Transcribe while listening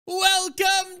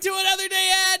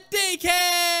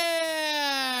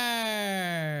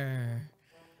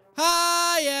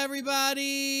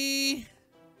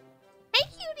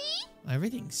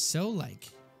Everything's so, like,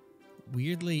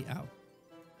 weirdly... Oh.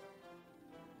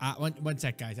 One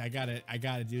sec, guys. I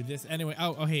gotta do this. Anyway,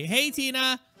 hey. Hey,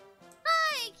 Tina!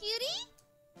 Hi, cutie!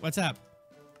 What's up?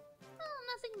 Oh,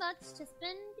 nothing much. Just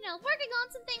been, working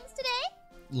on some things today.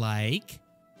 Like?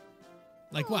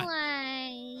 Like what?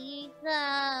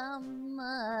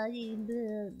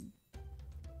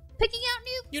 Picking out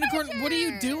new Unicorn, furniture. what are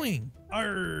you doing?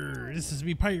 Arr, this is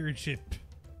me pirate ship.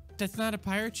 That's not a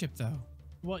pirate ship, though.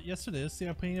 Well, yes it is. See,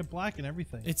 I painted it black and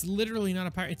everything. It's literally not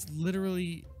a pirate. It's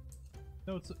literally...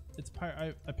 No, it's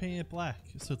pirate. I painted it black,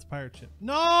 so it's a pirate ship.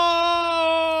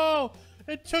 No!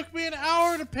 It took me an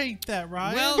hour to paint that,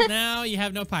 Ryan. Well, now you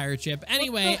have no pirate ship.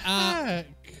 Anyway, what the heck?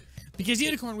 because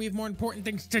Unicorn, we have more important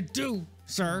things to do,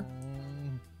 sir.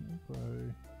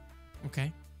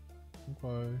 Okay.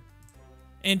 Okay.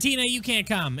 And Tina, you can't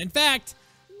come. In fact,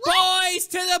 boys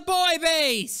to the boy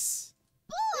base.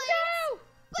 Boys?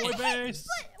 Boy base.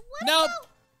 Nope.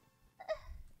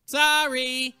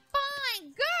 Sorry. Fine,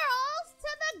 girls to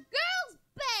the girls'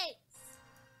 base.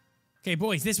 Okay,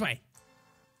 boys, this way.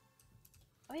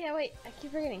 Oh yeah, wait, I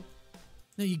keep forgetting.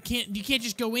 No, you can't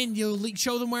just go in. You'll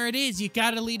show them where it is. You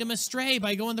gotta lead them astray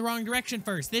by going the wrong direction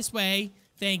first. This way.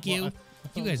 Thank you. Well,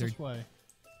 I You guys are... this way.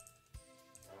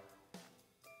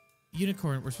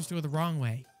 Unicorn, we're supposed to go the wrong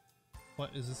way. What,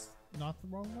 is this not the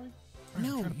wrong way?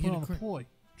 No, I'm trying to put on a ploy. I'm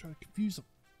trying to confuse them.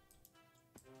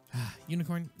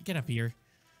 Unicorn, get up here.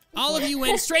 All of you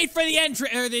went straight for the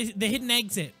entrance, or the hidden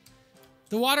exit.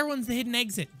 The water one's the hidden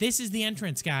exit. This is the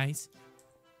entrance, guys.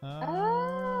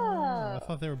 I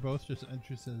thought they were both just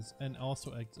entrances and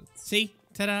also exits. See?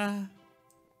 Ta-da.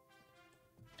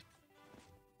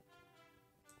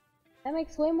 That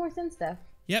makes way more sense, though.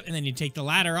 Yep, and then you take the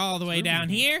ladder all the way down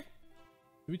here.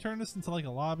 Can we turn this into like a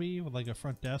lobby with like a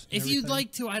front desk? And If you'd everything?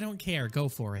 like to, I don't care. Go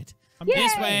for it. I'm This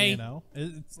just saying, way. you know,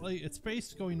 it's like it's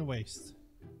space going to waste.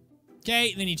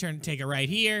 Okay, then you take a right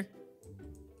here.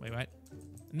 Wait, what?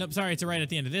 Nope, sorry, it's a right at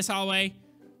the end of this hallway.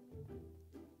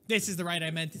 This is the right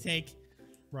I meant to take.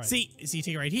 Right. See, so you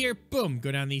take it right here. Boom,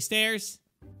 go down these stairs.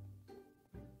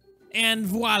 And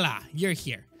voila, you're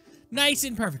here. Nice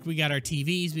and perfect. We got our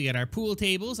TVs, we got our pool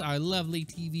tables, our lovely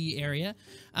TV area.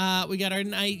 We got our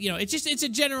nice, it's a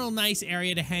general nice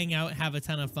area to hang out, have a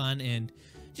ton of fun, and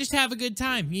just have a good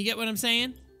time. You get what I'm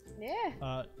saying?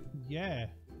 Yeah. Yeah.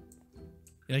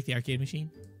 You like the arcade machine?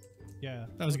 Yeah.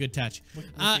 That was a good touch. What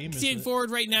game is Continuing it?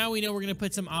 forward right now, we know we're going to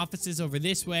put some offices over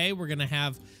this way. We're going to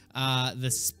have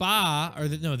the spa, or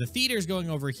the theater's going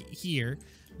over here.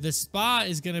 The spa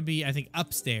is going to be, I think,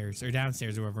 upstairs or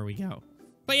downstairs, wherever we go.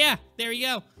 But yeah, there you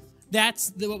go.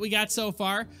 That's what we got so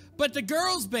far. But the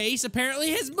girls' base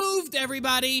apparently has moved,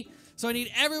 everybody. So I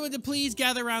need everyone to please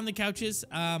gather around the couches.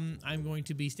 I'm going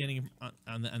to be standing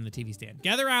on the TV stand.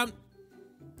 Gather around.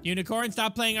 Unicorn,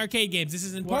 stop playing arcade games. This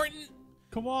is important. What?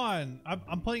 Come on.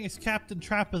 I'm playing as Captain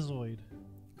Trapezoid.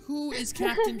 Who is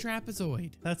Captain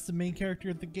Trapezoid? That's the main character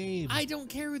of the game. I don't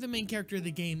care who the main character of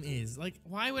the game is. Like,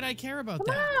 why would I care about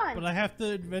Come that? on. But I have to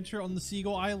adventure on the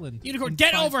Seagull Island. Unicorn,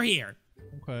 get over here.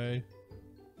 Okay.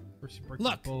 First you break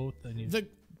Look, the boat, then you...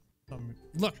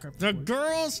 The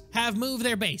girls have moved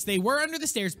their base. They were under the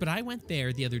stairs, but I went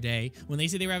there the other day when they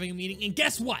said they were having a meeting, and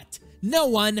guess what? No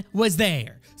one was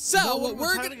there. So what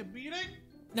we're gonna... a meeting?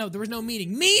 No, there was no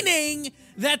meeting. Meaning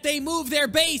that they moved their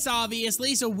base,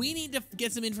 obviously, so we need to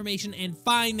get some information and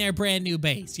find their brand new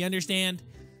base. You understand?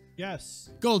 Yes.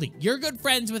 Goldie, you're good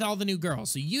friends with all the new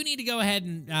girls, so you need to go ahead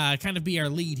and kind of be our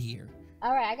lead here.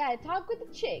 All right, I gotta talk with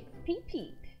the chick. Peep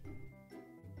peep.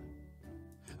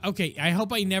 Okay, I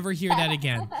hope I never hear that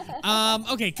again.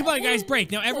 Okay, come on, guys,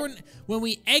 break. Now, everyone, when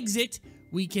we exit,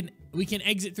 we can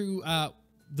exit through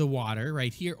the water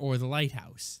right here or the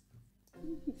lighthouse.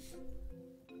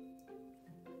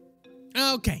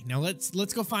 Okay, now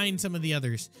let's go find some of the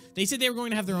others. They said they were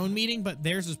going to have their own meeting, but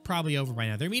theirs is probably over by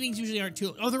now. Their meetings usually aren't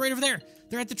too... Oh, they're right over there.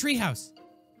 They're at the treehouse.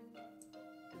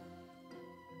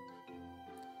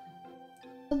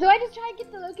 Do I just try and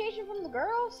get the location from the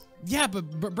girls? Yeah,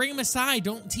 but bring them aside.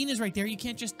 Tina's right there. You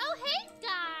can't just... Oh, hey,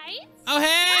 guys. Oh,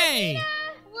 hey!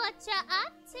 What ya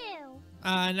up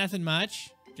to? Nothing much.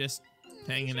 Just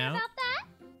hanging Sure out. about that?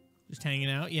 Just hanging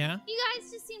out, yeah. You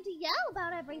guys just seem to yell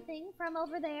about everything from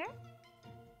over there.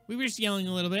 We were just yelling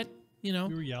a little bit, you know.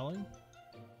 You were yelling?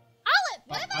 Olive,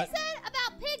 what have I said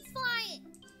about pigs flying?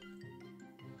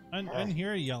 I didn't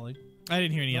hear you yelling. I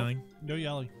didn't hear any Nope. yelling. No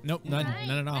yelling. Nope, none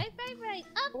at all. Right.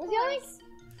 Of What was yelling? course.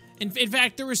 In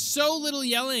fact, there was so little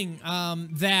yelling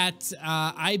that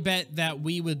I bet that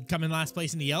we would come in last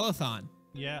place in the Yellow-thon.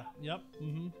 Yeah. Yep.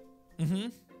 Mm-hmm. Mm-hmm.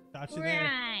 Got you there.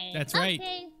 Right. That's right.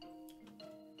 Okay.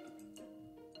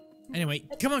 Anyway,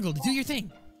 come on, Goldie, do your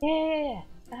thing. Yeah.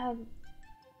 Hey,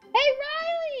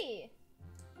 Riley!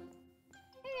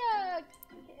 Hey,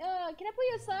 can I pull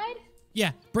you aside?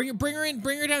 Yeah, bring her in.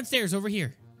 Bring her downstairs over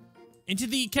here. Into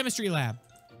the chemistry lab.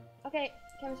 Okay,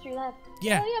 chemistry lab.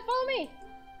 Yeah. Oh, yeah, follow me.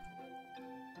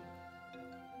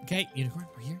 Okay, Unicorn,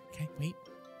 we're here. Okay, wait.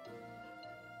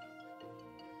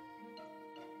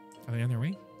 Are they on their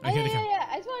way? Oh, here they come. yeah.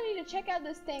 I just wanted you to check out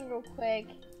this thing real quick.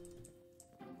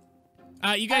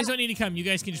 You guys don't need to come. You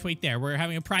guys can just wait there. We're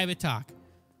having a private talk.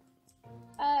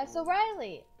 So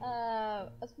Riley, I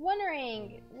was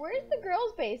wondering, where's the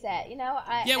girls' base at? You know,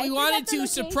 We I wanted forgot the to location.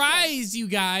 surprise you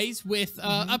guys with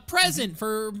a present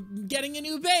for getting a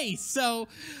new base. So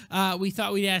we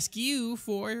thought we'd ask you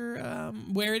for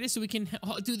where it is so we can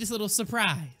do this little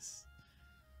surprise.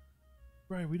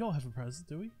 Right, we don't have a present,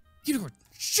 do we? Unicorn,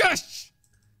 shush!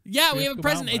 Yeah, we have a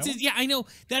present. It's Yeah, I know.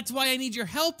 That's why I need your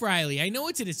help, Riley. I know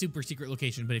it's at a super secret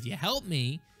location, but if you help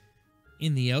me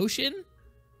in the ocean...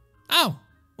 Oh,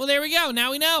 well, there we go.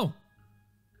 Now we know.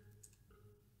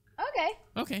 Okay.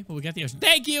 Okay, well, we got the ocean.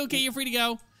 Thank you. Okay, you're free to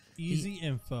go. Easy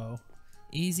info.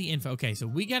 Easy info. Okay, so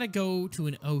we got to go to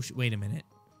an ocean. Wait a minute.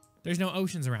 There's no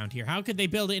oceans around here. How could they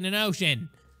build it in an ocean?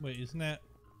 Wait, isn't that...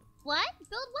 What?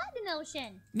 Build what in an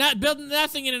ocean? Not building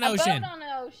nothing in an ocean. A boat on an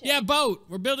ocean. Yeah, boat.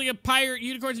 We're building a pirate,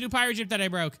 Unicorn's new pirate ship that I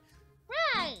broke.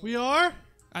 Right. We are?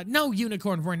 No,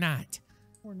 Unicorn, we're not.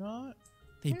 We're not?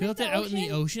 They We're built in it the out in the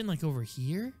ocean? ocean, like over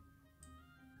here?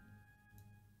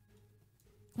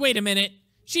 Wait a minute.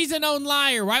 She's a known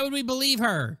liar. Why would we believe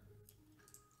her?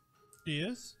 She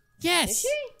is? Yes. Is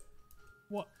she?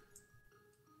 What?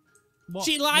 Well,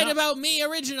 She lied now- about me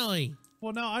originally.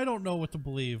 Well, now I don't know what to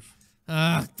believe.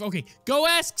 Okay. Go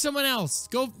ask someone else.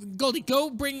 Go, Goldie, go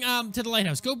bring, to the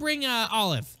lighthouse. Go bring,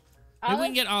 Olive. Maybe we Olive?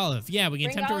 can get Olive. Yeah, we can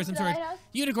Bring tempt her Olive with some to the sort of... lighthouse?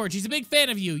 Unicorn, she's a big fan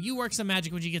of you. You work some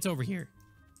magic when she gets over here.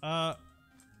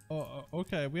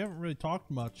 Okay. We haven't really talked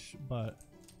much, but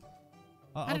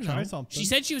I I'll don't try know. something. She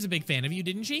said she was a big fan of you,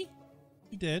 didn't she?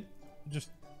 She did. Just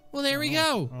Well, there we I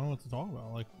go. don't know what to talk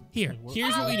about. Like Here, what-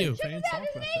 here's what we do. Saying stuff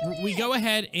about that. We go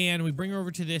ahead and we bring her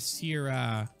over to this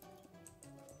here,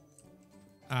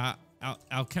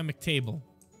 alchemic table.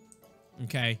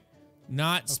 Okay?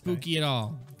 Not spooky at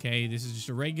all. Okay? This is just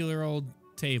a regular old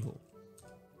table.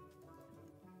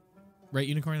 Right,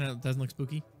 Unicorn? That doesn't look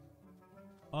spooky?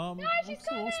 she's looks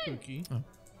a little coming. spooky.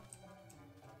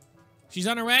 She's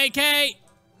on her way, Kate!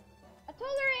 I told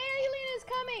her an alien is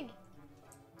coming.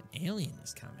 An alien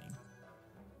is coming.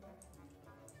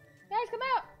 Guys, come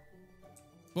out.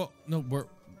 Well, no, we're...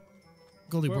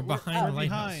 Goldie, we're behind the we're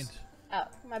lighthouse. behind.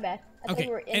 Oh, my bad. I thought Okay,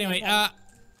 you were in anyway, the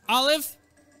Olive,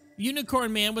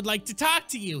 Unicorn Man would like to talk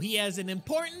to you. He has an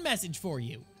important message for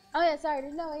you. Oh, yeah, sorry.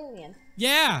 There's no alien.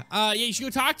 Yeah, you should go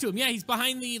talk to him. Yeah, he's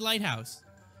behind the lighthouse.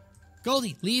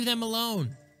 Goldie, leave them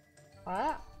alone.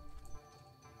 Ah.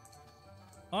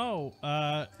 Oh,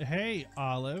 hey,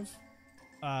 Olive.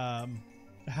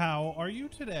 How are you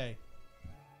today?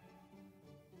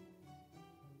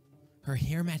 Her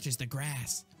hair matches the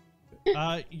grass.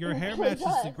 Your hair really matches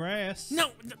the does. grass. No,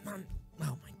 oh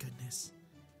my goodness.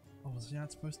 Oh, was he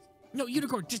not supposed to? No,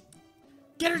 Unicorn, just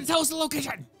get her to tell us the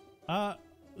location.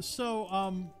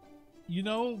 You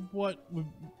know what would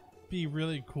be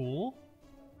really cool?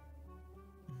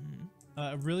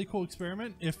 A really cool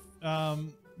experiment if,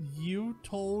 you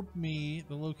told me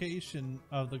the location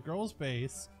of the girls'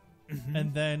 base,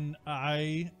 and then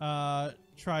I,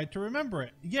 tried to remember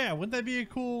it. Yeah, wouldn't that be a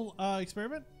cool,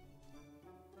 experiment?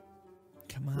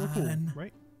 Come Real cool, on.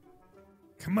 right?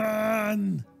 Come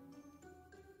on.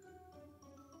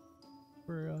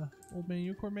 For, old man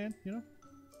unicorn man, you know?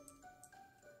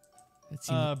 Let's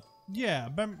see. Yeah,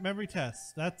 memory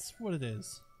test. That's what it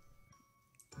is.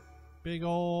 Big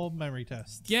old memory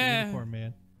test. for Yeah. Unicorn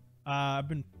man. I've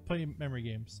been playing memory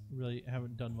games. Really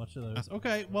haven't done much of those.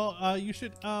 Okay, well, you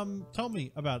should tell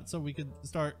me about it so we can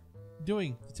start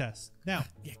doing the test now.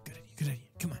 Yeah, good idea. Good idea.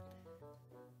 Come on.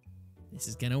 This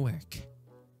is gonna work.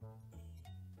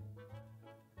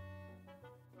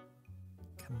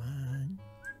 Come on.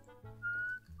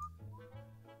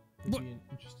 It'd be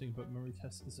interesting, but memory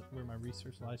test isn't where my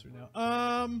research lies right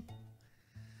now.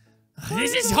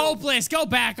 This is hopeless. Go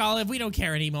back, Olive. We don't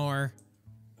care anymore.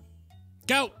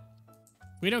 Go.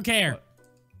 We don't care. What?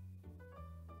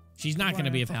 She's not going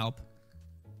to be of help.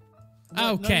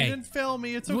 No, Okay. you didn't fail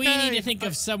me. It's okay. We need to think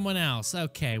of someone else.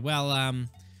 Okay. Well,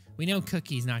 we know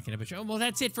Cookie's not going to betray. Well,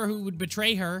 that's it for who would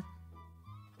betray her.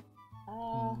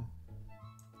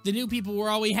 The new people were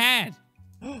all we had.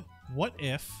 What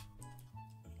if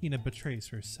Tina betrays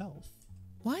herself?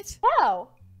 What? Oh.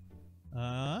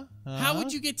 How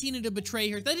would you get Tina to betray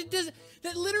her?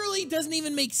 That literally doesn't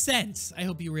even make sense. I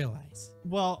hope you realize.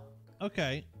 Well,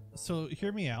 okay. So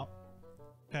hear me out.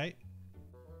 Okay.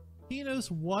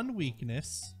 Tina's one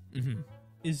weakness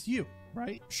is you,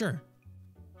 right? Sure.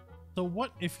 So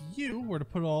what if you were to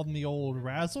put all in the old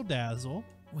razzle dazzle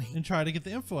and try to get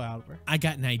the info out of her? I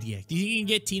got an idea. Do you think you can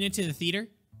get Tina to the theater?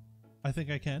 I think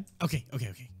I can. Okay.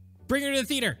 Bring her to the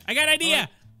theater. I got an idea.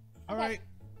 All right.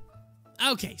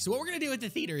 Okay, so what we're gonna do at the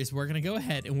theater is we're gonna go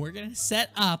ahead and we're gonna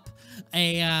set up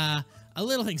a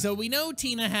little thing. So we know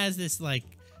Tina has this like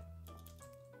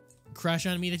crush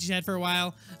on me that she's had for a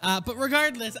while, but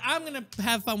regardless, I'm gonna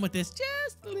have fun with this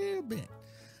just a little bit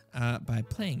by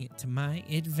playing it to my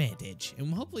advantage,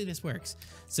 and hopefully this works.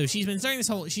 So she's been starting this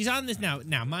whole. She's on this now.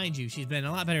 Now, mind you, she's been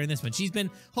a lot better in this one. She's been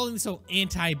holding this whole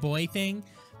anti-boy thing,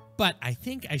 but I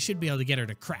think I should be able to get her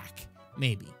to crack,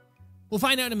 maybe. We'll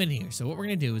find out in a minute here. So what we're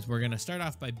going to do is we're going to start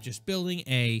off by just building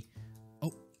a...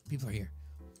 Oh, people are here.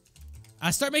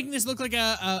 Start making this look like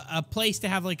a place to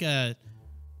have like a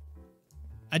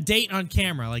date on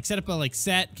camera. Like set up a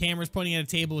set, cameras pointing at a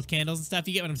table with candles and stuff.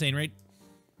 You get what I'm saying, right?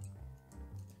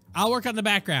 I'll work on the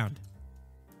background.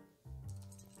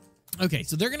 Okay,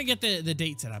 so they're going to get the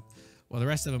date set up. Well, the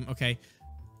rest of them, okay.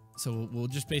 So we'll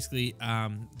just basically...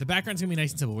 the background's going to be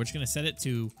nice and simple. We're just going to set it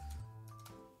to...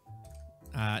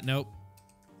 nope.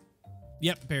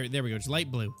 Yep, there we go. Just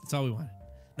light blue. That's all we wanted.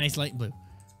 Nice light blue.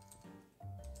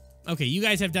 Okay, you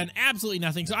guys have done absolutely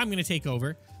nothing, so I'm going to take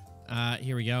over.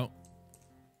 Here we go.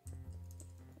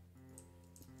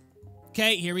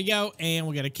 Okay, here we go. And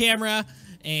we'll get a camera,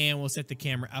 and we'll set the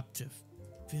camera up to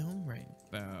film right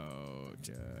about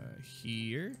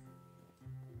here.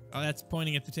 Oh, that's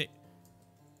pointing at the table.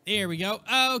 There we go.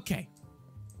 Okay.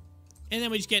 And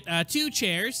then we just get 2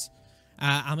 chairs.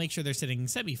 I'll make sure they're sitting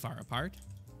semi-far apart.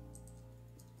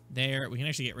 There, we can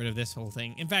actually get rid of this whole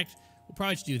thing. In fact, we'll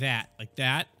probably just do that, like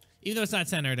that. Even though it's not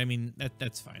centered, I mean,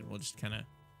 that's fine. We'll just kind of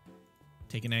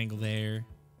take an angle there.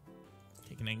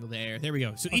 Take an angle there. There we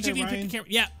go. So each of you pick the camera.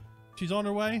 Yeah. She's on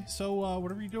her way, so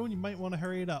whatever you're doing, you might want to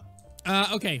hurry it up.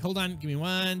 Okay, hold on. Give me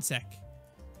 1 sec.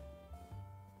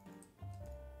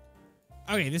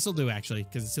 Okay, this will do actually,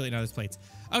 because it's silly now there's plates.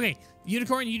 Okay,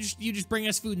 Unicorn, you just bring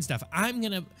us food and stuff. I'm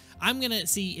gonna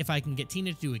see if I can get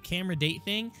Tina to do a camera date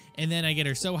thing, and then I get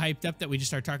her so hyped up that we just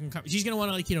start talking. She's gonna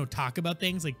want to talk about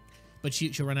things but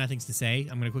she'll run out of things to say.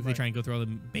 I'm gonna quickly try and go through all the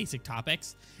basic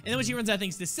topics, and then when she runs out of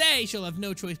things to say, she'll have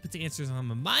no choice but to answer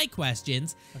some of my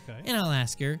questions. Okay. And I'll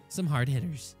ask her some hard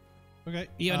hitters. Okay.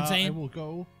 You know what I'm saying? I will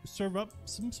go serve up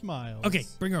some smiles. Okay,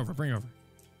 bring her over. Bring her over.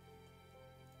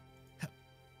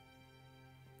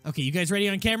 Okay, you guys ready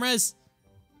on cameras?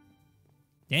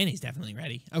 Danny's definitely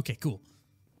ready. Okay, cool.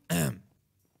 Woo,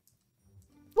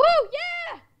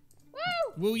 yeah!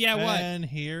 Woo! Woo, yeah, what? And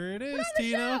here it is,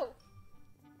 Tina.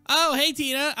 Oh, hey,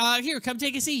 Tina. Here, come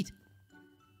take a seat.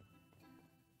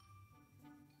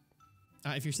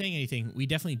 If you're saying anything, we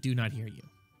definitely do not hear you.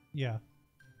 Yeah.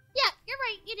 Yeah, you're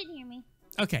right. You didn't hear me.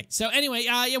 Okay, so anyway,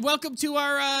 yeah, welcome to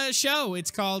our show. It's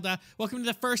called, welcome to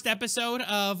the first episode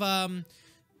of,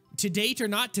 To Date or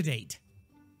Not to Date.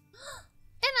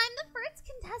 And I'm the first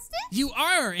contestant? You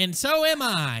are, and so am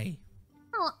I.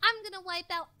 Oh, I'm gonna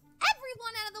wipe out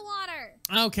everyone out of the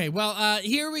water. Okay, well,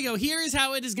 here we go. Here is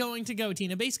how it is going to go,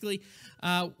 Tina. Basically,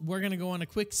 we're going to go on a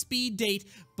quick speed date,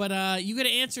 but you got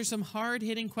to answer some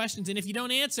hard-hitting questions, and if you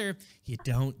don't answer, you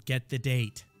don't get the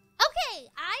date. Okay,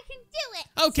 I can do it.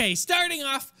 Okay, starting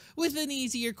off with an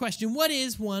easier question. What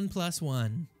is 1 +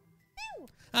 1? 2.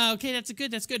 Okay, that's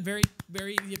good.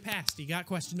 Very, you passed. You got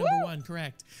question number 1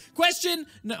 correct.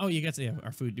 Oh, you got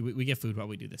our food. We get food while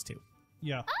we do this too.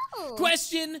 Yeah. Oh.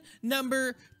 Question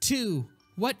number 2.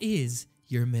 What is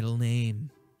your middle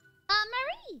name?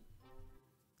 Marie.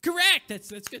 Correct. That's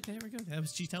good. There we go.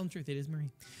 She's telling the truth. It is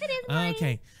Marie. It is Marie.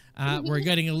 Okay. We're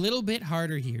getting a little bit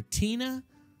harder here. Tina.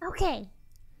 Okay.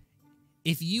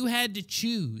 If you had to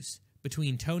choose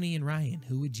between Tony and Ryan,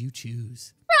 who would you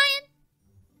choose?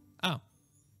 Ryan.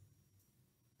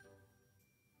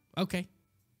 Oh. Okay.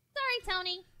 Sorry,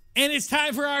 Tony. And it's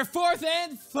time for our 4th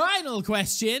and final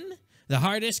question. The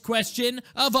hardest question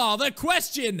of all. The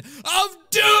question of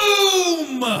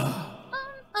doom! Okay.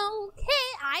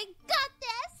 I got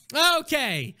this.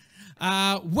 Okay.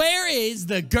 Where is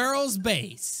the girls'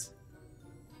 base?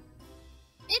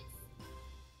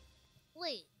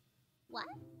 Wait. What?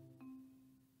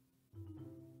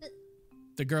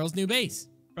 The girls' new base.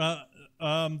 Timer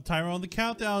on the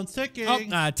countdown ticking.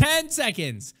 Oh, 10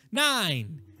 seconds.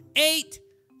 9, 8,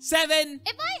 7,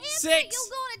 If I answer 6. it, you'll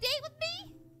go on a date with me?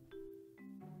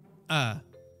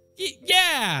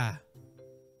 Yeah.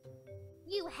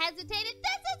 You hesitated.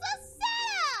 This is a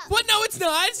What? No, it's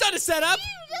not. It's not a setup.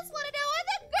 You just want to know where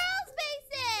the girls'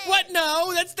 base is. What?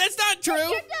 No, that's not true.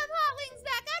 Put your dumb hot wings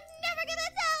back. I'm never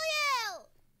gonna tell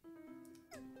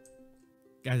you.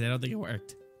 Guys, I don't think it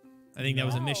worked. I think that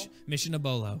was a mission of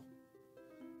Bolo.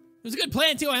 It was a good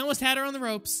plan, too. I almost had her on the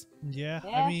ropes. Yeah,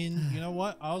 I mean, you know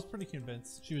what? I was pretty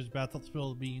convinced she was about to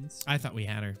spill the beans. I thought we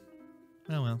had her.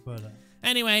 Oh, well. But,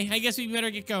 anyway, I guess we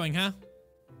better get going, huh?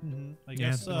 I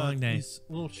guess it's been a long day. these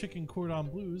little chicken cordon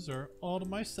bleus are all to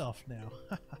myself now.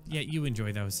 Yeah, you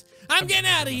enjoy those. I'm getting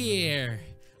out of here.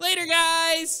 Later,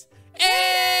 guys.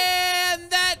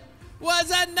 And that was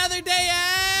another day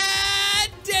at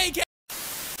daycare.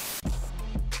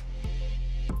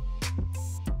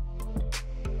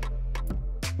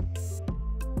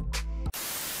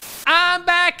 I'm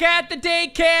back at the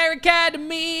daycare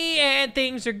academy, and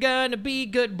things are gonna be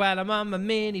good while I'm on my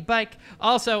mini bike.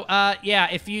 Also, yeah,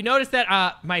 if you notice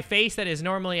that my face that is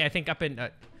normally, I think, up in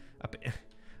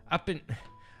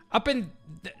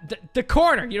the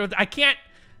corner, you know, I can't.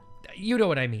 You know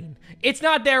what I mean. It's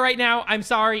not there right now. I'm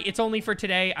sorry. It's only for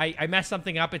today. I messed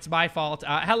something up. It's my fault.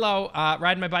 Hello.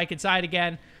 Riding my bike inside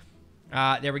again.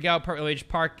 There we go. Let just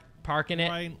parking it.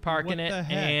 Ryan, Parking what it. the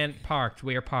heck? And parked.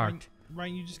 We are parked.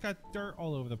 Ryan, you just got dirt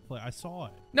all over the place. I saw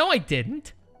it. No, I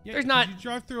didn't. Yeah, There's not. Did you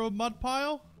drive through a mud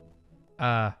pile?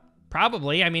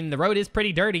 Probably. I mean, the road is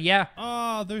pretty dirty, yeah.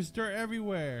 Oh, there's dirt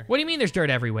everywhere. What do you mean there's dirt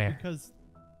everywhere?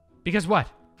 Because what?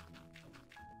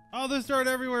 Oh, there's dirt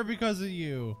everywhere because of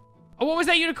you. Oh, what was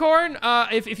that, unicorn?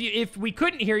 If we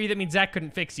couldn't hear you, that means Zach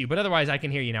couldn't fix you. But otherwise, I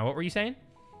can hear you now. What were you saying?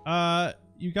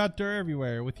 You got dirt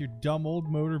everywhere with your dumb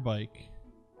old motorbike.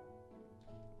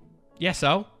 Yeah,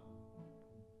 so?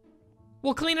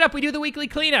 We'll clean it up. We do the weekly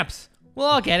cleanups. We'll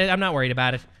all get it. I'm not worried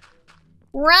about it.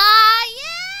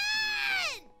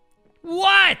 Ryan!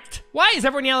 What? Why is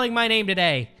everyone yelling my name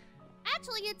today?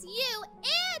 Actually, it's you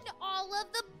and all of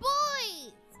the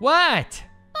boys. What?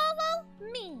 Follow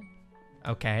me.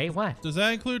 Okay, what? Does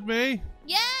that include me?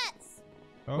 Yes.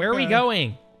 Okay. Where are we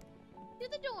going? To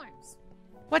the dorms.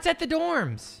 What's at the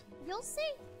dorms? You'll see.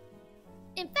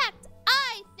 In fact,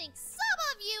 I think some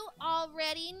of you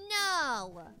already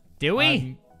know. Do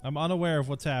we? I'm unaware of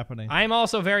what's happening. I'm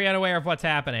also very unaware of what's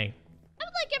happening. I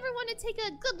would like everyone to take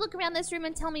a good look around this room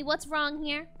and tell me what's wrong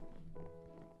here.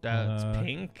 It's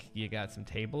pink. You got some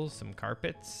tables, some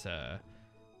carpets.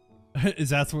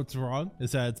 Is that what's wrong?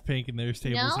 Is that it's pink and there's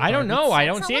tables? No. and I don't know. carpets? I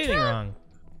don't That's see not anything what's wrong.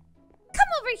 Come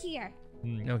over here.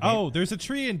 Hmm. Okay. Oh, there's a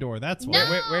tree indoor. That's No.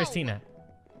 why. Where's Tina?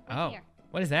 Right Oh, here.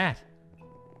 what is that?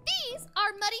 These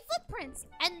are muddy footprints,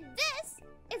 and this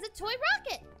is a toy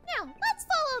rocket. Now, let's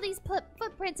follow these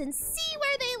footprints and see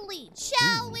where they lead,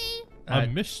 shall we? A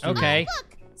mystery. Okay. Oh,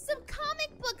 look, some comic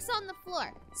books on the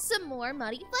floor. Some more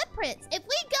muddy footprints. If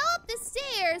we go up the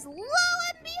stairs, lo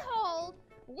and behold,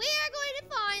 we are going to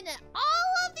find that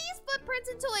all of these footprints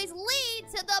and toys lead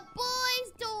to the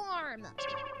boys' dorm.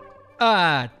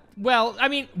 Well, I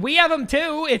mean, we have them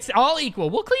too. It's all equal.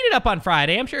 We'll clean it up on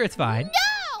Friday. I'm sure it's fine.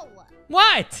 No!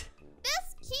 What?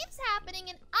 This keeps happening,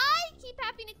 and I keep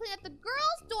having to clean up the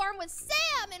girls' dorm with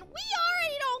Sam, and we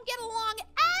already don't get along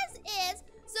as is,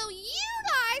 so you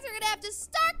guys are gonna have to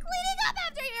start cleaning up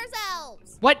after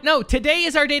yourselves. What? No, today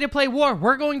is our day to play war.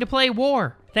 We're going to play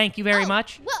war. Thank you very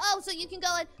much. Well, so you can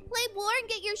go and play war and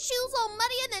get your shoes all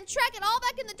muddy and then track it all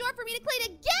back in the door for me to clean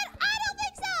again? I don't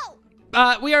think so.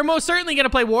 We are most certainly going to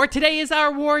play war. Today is our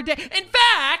war day. In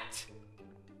fact,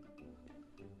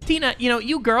 Tina, you know,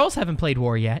 you girls haven't played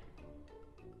war yet.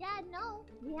 Yeah, no,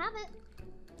 we haven't.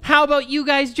 How about you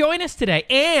guys join us today?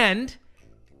 And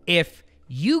if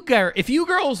you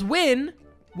girls win,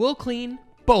 we'll clean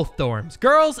both dorms,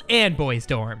 girls and boys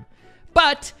dorm.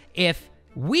 But if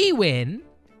we win,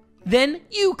 then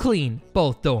you clean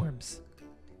both dorms.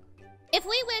 If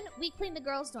we win, we clean the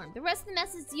girls' dorm. The rest of the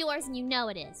mess is yours, and you know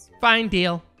it is. Fine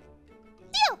deal.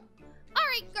 Deal! All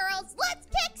right, girls, let's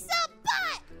kick some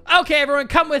butt! Okay, everyone,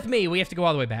 come with me. We have to go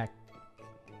all the way back.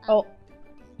 Oh,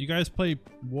 You guys play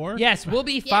war? Yes, we'll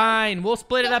be Yeah. fine. We'll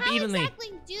split it up How evenly.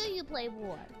 exactly do you play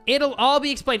war? It'll all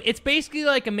be explained. It's basically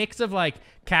like a mix of like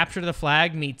capture the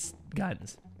flag meets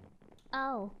guns.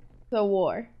 Oh. the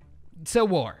war. So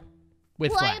war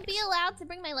with Will flags. I be allowed to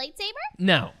bring my lightsaber?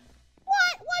 No.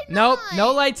 What? Why Nope. not?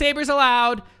 No lightsabers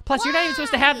allowed. Plus, you're not even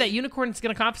supposed to have Why? that. Unicorn's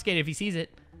gonna confiscate it if he sees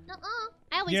it. Nuh-uh.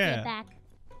 I always Yeah. give it back.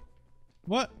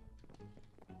 What?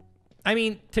 I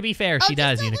mean, to be fair, she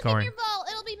does, just don't Unicorn. Look at your vault.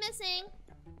 It'll be missing.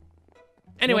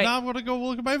 Anyway, Well, now I'm gonna go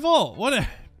look at my vault. What?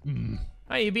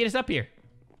 oh, you beat us up here.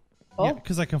 Oh. Yeah,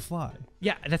 because I can fly.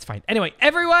 Yeah, that's fine. Anyway,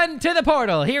 everyone to the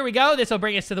portal. Here we go. This will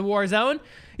bring us to the war zone.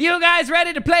 You guys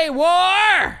ready to play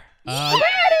war? Yeah.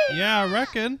 Yeah, I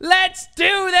reckon. Let's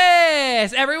do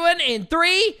this! Everyone in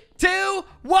 3, 2,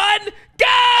 1, go!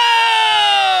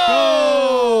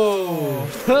 Oh.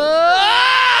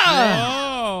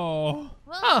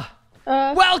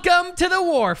 Welcome to the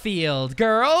warfield,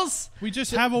 girls. We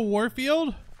just have a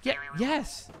warfield?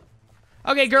 Yes.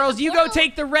 Okay, girls, you go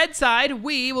take the red side.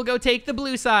 We will go take the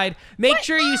blue side. Make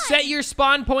sure you set your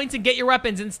spawn points and get your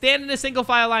weapons and stand in a single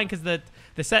file line because the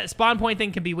spawn point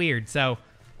thing can be weird. So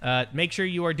make sure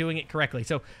you are doing it correctly.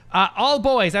 So all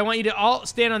boys, I want you to all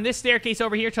stand on this staircase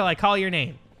over here till I call your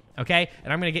name. Okay?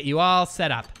 And I'm going to get you all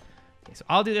set up. Okay, so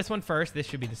I'll do this one first. This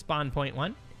should be the spawn point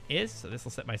one. So this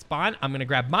will set my spawn. I'm going to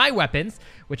grab my weapons,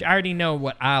 which I already know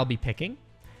what I'll be picking.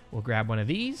 We'll grab one of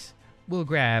these. We'll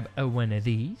grab one of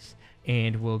these.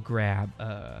 And we'll grab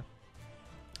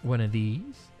one of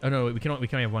these. Oh no, we can only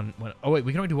have one. Oh wait,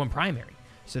 we can only do one primary.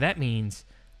 So that means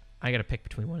I gotta pick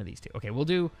between one of these two. Okay,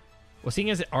 well,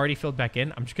 seeing as it already filled back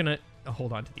in, I'm just gonna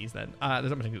hold on to these then. There's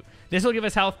not much to do. This will give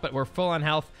us health, but we're full on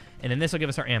health, and then this will give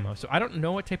us our ammo. So I don't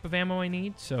know what type of ammo I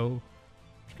need, so I'm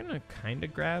just gonna kind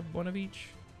of grab one of each.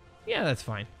 Yeah, that's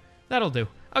fine. That'll do.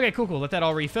 Okay, cool. Let that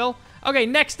all refill. Okay,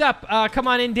 next up, come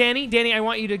on in, Danny. Danny, I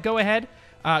want you to go ahead.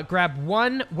 Grab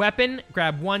one weapon,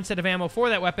 grab one set of ammo for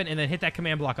that weapon, and then hit that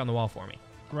command block on the wall for me.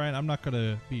 Ryan, I'm not going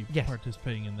to be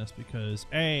participating in this because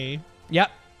Yep.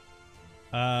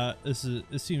 This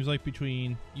seems like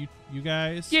between you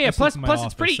guys. Yeah. Plus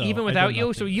it's pretty even without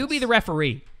you, so you be the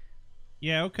referee.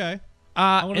 Yeah. Okay.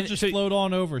 I want to just float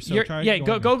on over. So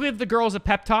go give the girls a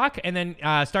pep talk, and then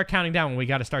start counting down when we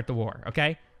got to start the war.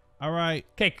 Okay. All right.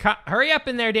 Okay, hurry up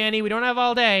in there, Danny. We don't have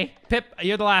all day. Pip,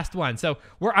 you're the last one. So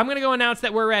I'm going to go announce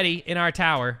that we're ready in our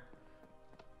tower.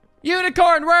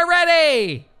 Unicorn, we're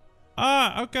ready.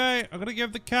 Okay. I'm going to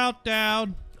give the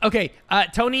countdown. Okay,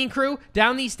 Tony and crew,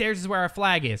 down these stairs is where our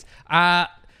flag is.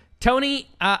 Tony,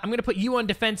 I'm going to put you on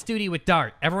defense duty with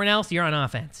Dart. Everyone else, you're on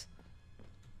offense.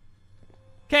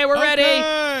 Okay, we're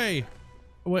ready.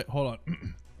 Wait, hold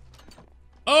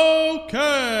on.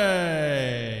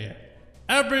 Okay.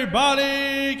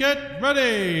 Everybody get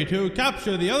ready to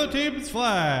capture the other team's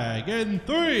flag in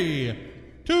 3,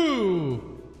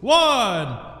 2, 1,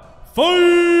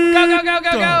 fight!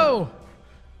 Go!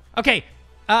 Okay,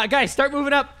 guys, start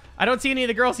moving up. I don't see any of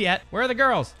the girls yet. Where are the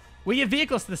girls? We have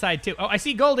vehicles to the side, too. Oh, I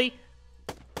see Goldie.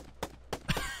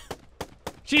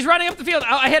 She's running up the field.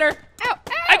 Oh, I hit her. Ow, ow.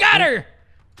 I got her.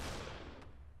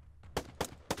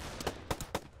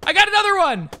 I got another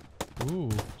one. Ooh,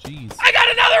 jeez. I got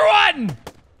another one!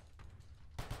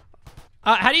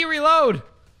 How do you reload?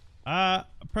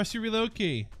 Press your reload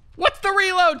key. What's the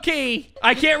reload key?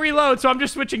 I can't reload, so I'm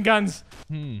just switching guns.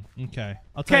 Okay.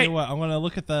 I'll tell you what, I'm gonna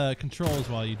look at the controls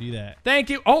while you do that. Thank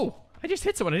you. Oh, I just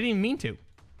hit someone. I didn't even mean to.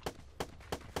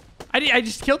 I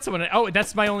just killed someone. Oh,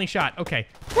 that's my only shot. Okay.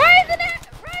 Rise in the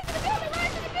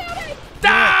building!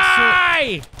 Die!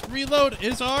 Yeah, so reload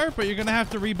is R, but you're gonna have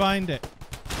to rebind it.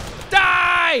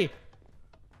 Die!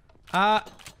 I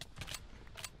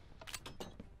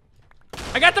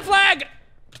got the flag!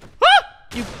 Ah!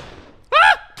 You...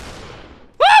 Ah!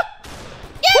 Ah!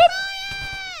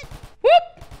 Whoop!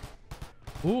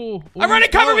 Ooh, I'm running!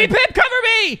 Cover me, Pip! Cover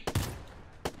me!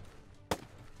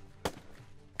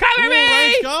 Cover me!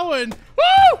 Nice going!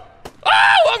 Woo!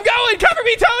 Oh, I'm going! Cover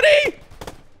me, Tony!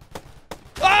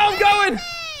 Oh, I'm going!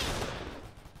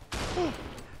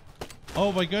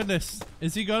 Oh my goodness.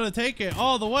 Is he gonna take it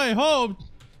all the way home?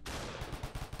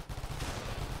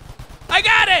 I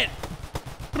got it!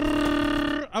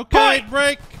 Okay, Point.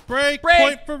 break. Point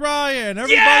for Ryan.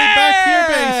 Everybody back to your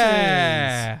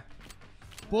bases.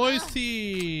 Boys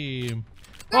team.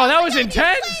 Oh, that was Way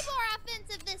intense! more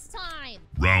offensive this time.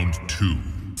 Round 2,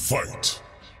 fight.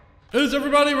 Is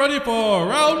everybody ready for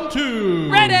round 2?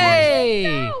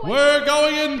 Ready! We're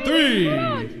going in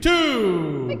 3,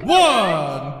 2,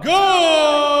 1, go!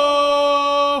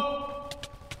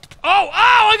 Oh,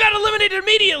 I got eliminated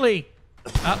immediately!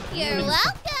 You're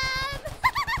welcome.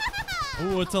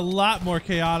 Ooh, it's a lot more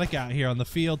chaotic out here on the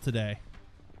field today.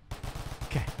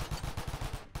 Okay.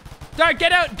 Dart,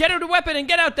 get out a weapon and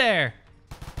get out there!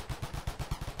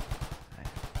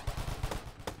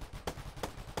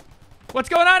 What's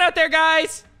going on out there,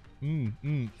 guys?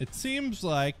 It seems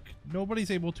like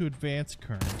nobody's able to advance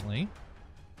currently.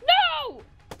 No!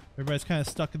 Everybody's kind of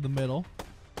stuck in the middle.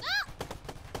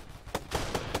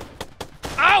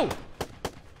 Ow!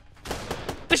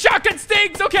 The shotgun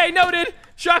stings! Okay, noted.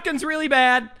 Shotgun's really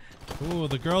bad. Ooh,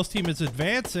 the girls' team is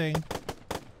advancing.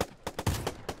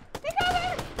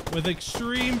 With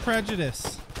extreme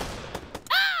prejudice.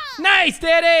 Nice,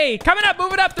 Daddy! Coming up,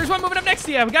 moving up. There's one moving up next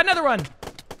to you. We got another one.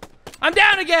 I'm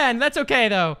down again. That's okay,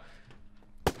 though.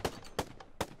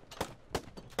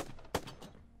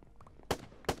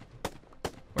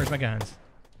 Where's my guns?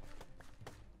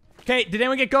 Okay, did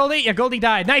anyone get Goldie? Yeah, Goldie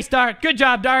died. Nice, Dart. Good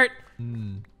job, Dart.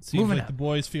 Seems Moving like up. the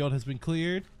boys' field has been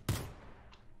cleared.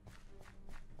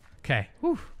 Okay.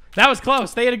 Whew. That was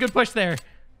close. They had a good push there.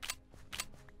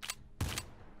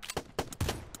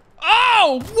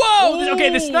 Oh, whoa! Ooh. Okay,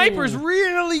 the sniper's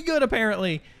really good,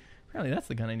 apparently. Apparently, that's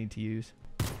the gun I need to use.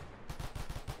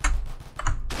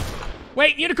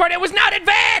 Wait, Unicorn, it was not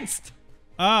advanced!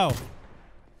 Oh.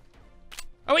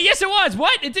 Oh, wait, yes, it was.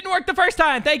 What? It didn't work the first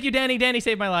time. Thank you, Danny. Danny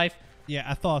saved my life. Yeah,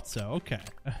 I thought so. Okay.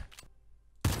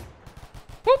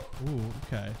 Whoop. Ooh,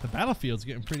 okay. The battlefield's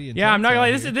getting pretty intense. Yeah, I'm not gonna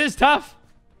out lie. here. This is tough.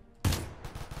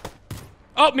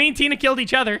 Oh, me and Tina killed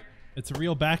each other. It's a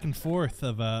real back and forth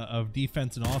of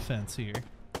defense and offense here.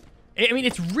 I mean,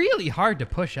 it's really hard to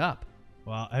push up.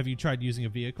 Well, have you tried using a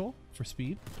vehicle for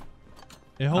speed?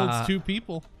 It holds 2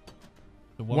 people.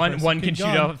 The One person can shoot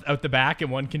gun. out the back,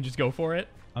 and one can just go for it.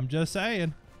 I'm just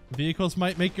saying. Vehicles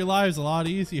might make your lives a lot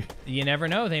easier. You never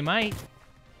know. They might.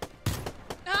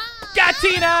 Ah! Got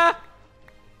Tina!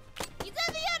 He's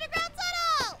in the underground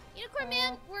tunnel! Unicorn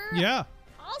Man, we're Yeah.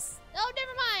 all oh,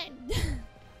 never mind.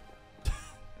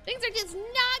 Things are just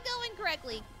not going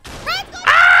correctly. Run, go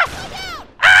down!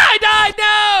 Ah, I died!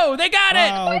 No! They got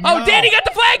it! Oh, Oh, no. Danny got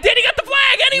the flag! Danny got the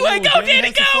flag! Anyway, Ooh, go, Danny Danny,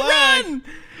 has the go! flag. Run!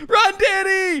 Run,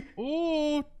 Danny!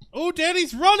 Ooh. Oh,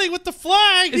 Danny's running with the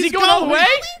flag. Is he He's going all the way?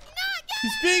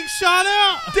 He's being shot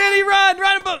out. Danny, run!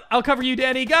 Run! I'll cover you,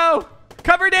 Danny. Go!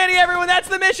 Cover Danny, everyone. That's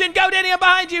the mission. Go, Danny. I'm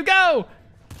behind you. Go!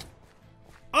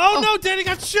 Oh, no, Danny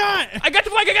got shot. I got the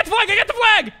flag! I got the flag! I got the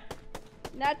flag!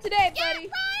 Not today, buddy.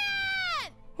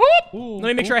 Ryan! Whoop! Ooh, Let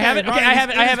me make sure I have it. Okay, Ryan, I have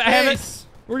it. I he's have it. in I have it. space.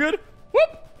 We're good.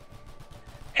 Whoop!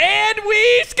 And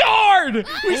we scored!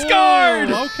 We scored!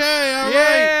 Ooh, okay, all right,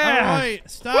 Yeah. all right.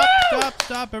 Stop, Woo.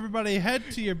 stop. Everybody head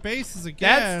to your bases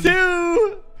again. That's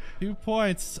 2. 2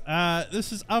 points.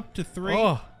 This is up to 3.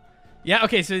 Oh. Yeah,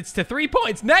 okay, so it's to 3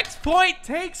 points. Next point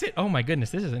takes it. Oh my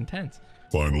goodness, this is intense.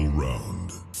 Final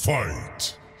round.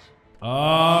 Fight.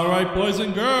 All right, boys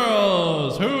and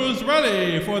girls, who's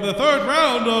ready for the 3rd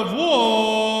round of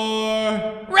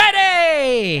war?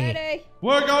 Ready! Ready?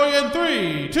 We're going in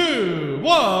 3, 2,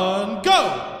 1,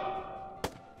 go!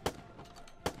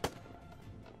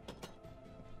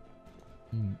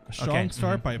 A strong Okay.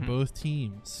 start by both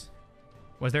teams.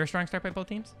 Was there a strong start by both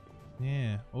teams?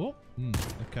 Yeah. Oh.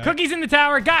 Okay. Cookie's in the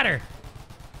tower. Got her.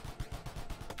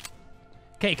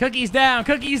 Okay, Cookie's down.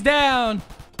 Cookie's down.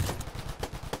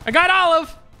 I got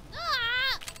Olive.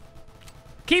 Ah!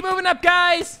 Keep moving up,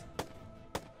 guys.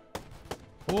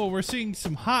 Oh, we're seeing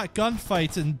some hot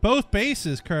gunfights in both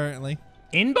bases currently.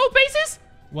 In both bases?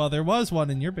 Well, there was one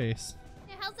in your base.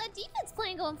 Hey, how's that defense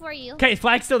plan going for you? Okay,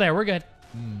 flag's still there. We're good.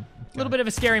 Okay. A little bit of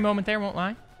a scary moment there, won't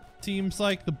lie. Seems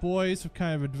like the boys have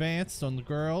kind of advanced on the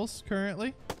girls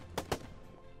currently.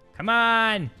 Come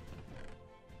on.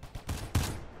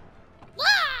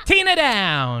 Ah! Tina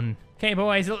down. Okay,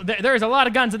 boys. There's a lot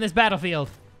of guns in this battlefield.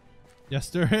 Yes,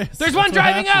 there is. There's one That's what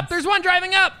driving up. happens. There's one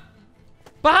driving up.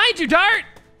 Behind you, Dart.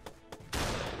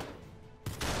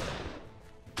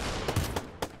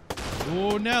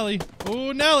 Oh, Nelly.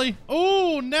 Oh, Nelly.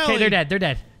 Oh, Nelly. Okay, they're dead. They're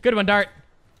dead. Good one, Dart.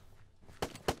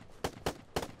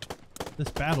 This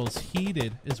battle's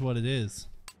heated is what it is.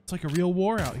 It's like a real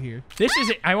war out here. This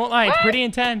is, I won't lie, it's pretty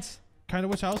intense. Kind of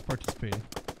wish I was participating.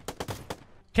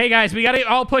 Okay, guys, we gotta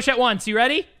all push at once. You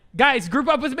ready? Guys, group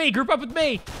up with me. Group up with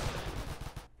me.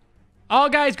 All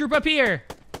guys, group up here.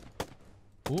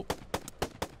 Oh,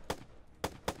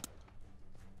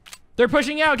 They're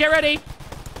pushing out. Get ready.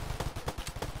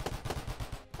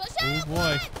 Push Oh, out boy.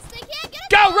 once. They can't get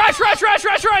Go! us Rush, rush, rush,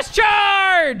 rush, rush!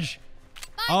 Charge!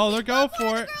 Oh, they're going Before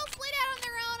for the it. girls split out on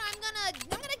their own,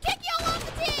 I'm gonna kick y'all off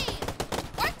the team.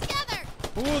 Work together.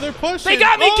 Oh, they're pushing. They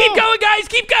got me. Oh! Keep going, guys.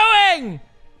 Keep going.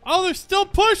 Oh, they're still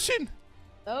pushing.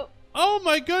 Oh. Oh,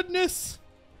 my goodness.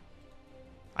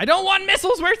 I don't want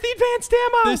missiles. Where's the advanced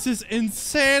ammo? This is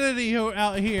insanity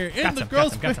out here in Got the some, got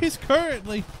girls' some, got some. base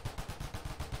currently.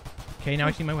 Okay, now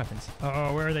I see my weapons.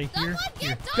 Oh, where are they? Here. Someone Here.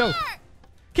 get Go. Dart.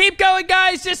 Keep going,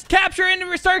 guys. Just capture it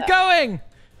and start going.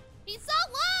 He's so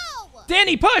low.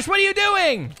 Danny, push. What are you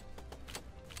doing?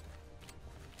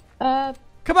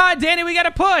 Come on, Danny. We got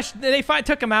to push. They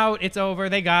took him out. It's over.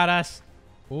 They got us.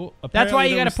 Oh, That's why apparently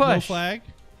you there gotta was no push. flag.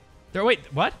 Wait,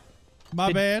 what? My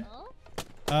Did- bad.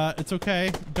 Oh. It's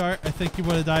okay. Dart, I think you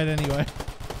would have died anyway.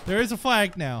 There is a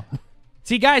flag now.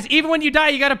 See, guys, even when you die,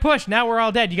 you got to push. Now we're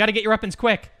all dead. You got to get your weapons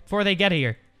quick before they get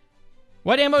here.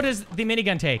 What ammo does the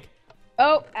minigun take?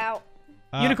 Oh, ow.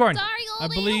 Unicorn. Sorry, I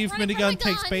Goldie. believe Running from minigun the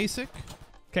takes gun. basic.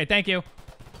 Okay, thank you.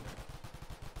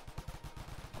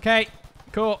 Okay,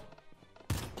 cool.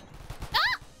 Ah!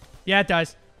 Yeah, it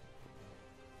does.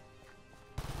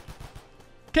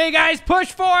 Okay, guys, push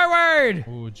forward.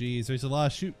 Oh, geez. There's a lot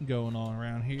of shooting going on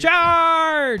around here.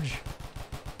 Charge.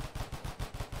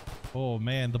 Oh,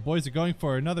 man. The boys are going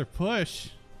for another push.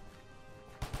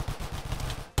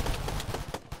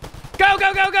 Go,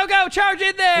 go, go, go, go. Charge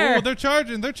in there. Oh, they're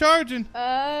charging. They're charging.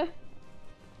 Where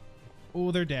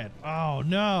Oh, they're dead. Oh,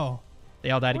 no.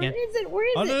 They all died again. is it? Where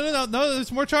is Oh, it? no.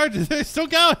 There's more charges. They're still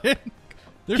going.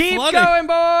 They're Keep flooding. going,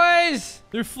 boys.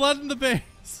 They're flooding the base.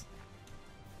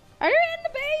 Are you in the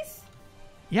base?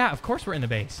 Yeah, of course we're in the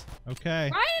base.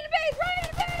 Okay. Ryan in the base! Ryan in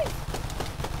the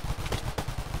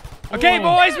base! Okay, Oh.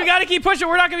 boys, we got to keep pushing.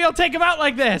 We're not going to be able to take them out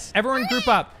like this. Everyone group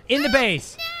up in the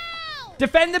base. No!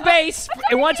 Defend the base,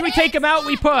 and once we take them out,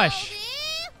 we push.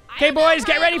 Okay, boys,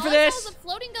 get ready for this. A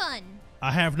floating gun.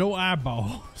 I have no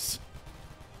eyeballs.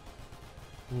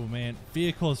 Oh, man.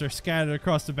 Vehicles are scattered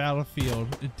across the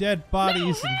battlefield. Dead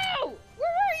bodies No! Where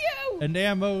are you? and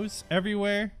ammos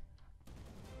everywhere.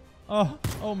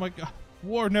 Oh my God.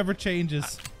 War never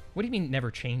changes. What do you mean never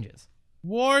changes?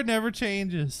 War never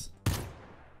changes.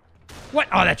 What?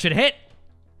 Oh, that should have hit.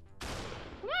 Come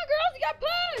on, girls, you got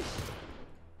pushed!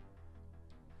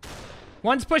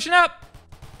 One's pushing up.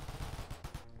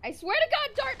 I swear to God,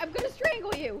 Dart, I'm gonna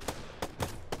strangle you.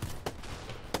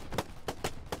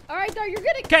 All right, Dart, you're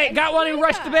gonna. Okay, got one who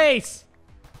rushed the base.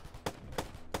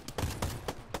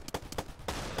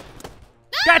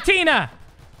 Got Tina.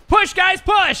 Push, guys,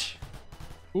 push.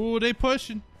 Ooh, they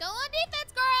pushing. Go on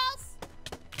defense, girls.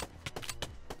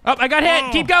 Oh, I got hit. Oh.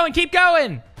 Keep going, keep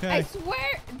going. I Okay.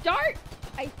 swear, Dart.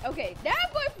 Okay, now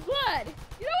I'm going for blood.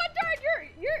 You know what, Dart?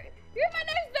 You're my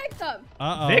next victim.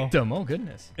 Uh-oh. Victim. Oh,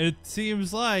 goodness. It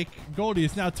seems like Goldie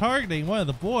is now targeting one of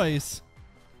the boys.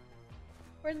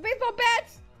 Where's the baseball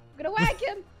bats? I'm gonna whack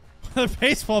him. A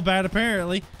baseball bat,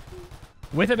 apparently.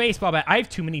 With a baseball bat. I have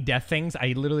too many death things. I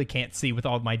literally can't see with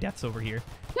all my deaths over here.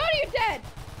 Tony, you're dead.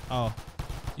 Oh.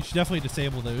 You should definitely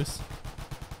disable those.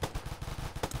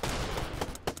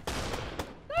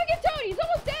 Look at Tony. He's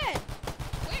almost dead.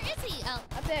 Where is he? Oh,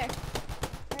 Up there.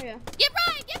 There you go. get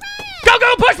Ryan! Get Ryan! Go,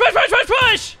 go, push, push, push, push,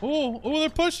 push. Oh, they're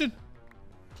pushing.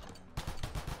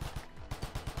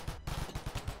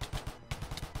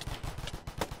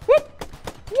 Whoop,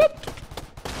 whoop.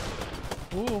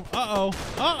 Ooh,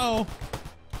 uh-oh.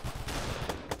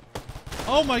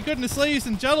 Oh my goodness, ladies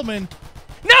and gentlemen.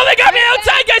 No, they got me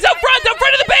outside, guys, out front of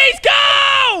the base.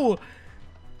 Go!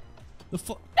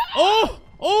 Oh!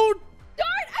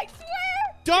 Dart, I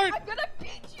swear. Dart! I'm gonna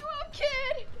beat you up,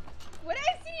 kid. When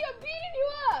I see you, I'm beating you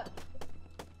up.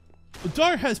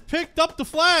 Dart has picked up the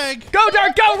flag, Go,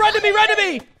 Dart, go! Run to me, run to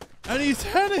me! and he's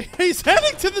heading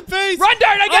to the base. Run,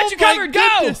 Dart! I got you my covered. Go!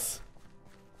 goodness.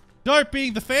 Dart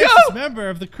being the fastest Go! member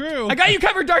of the crew. I got you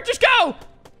covered, Dart. Just go!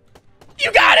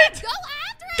 You got it! Go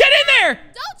after him! Get in there!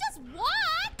 Don't just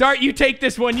watch! Dart, you take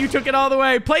this one. You took it all the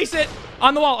way. Place it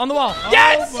on the wall, on the wall.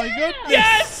 Yes! Oh my goodness.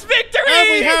 Yes! Victory! And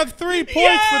we have 3 points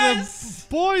Yes! for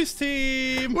the boys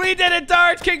team. We did it,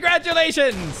 Dart.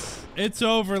 Congratulations! It's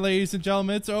over, ladies and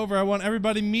gentlemen. It's over. I want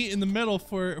everybody to meet in the middle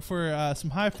for some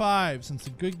high fives and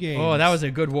some good games. Oh, that was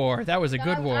a good war. That was a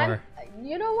good war.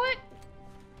 You know what?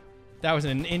 That was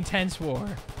an intense war.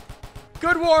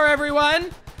 Good war, everyone.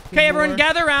 Okay, everyone war.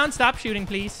 gather around. Stop shooting,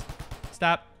 please.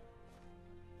 Stop.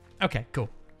 Okay, cool.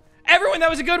 Everyone, that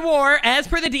was a good war. As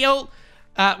per the deal,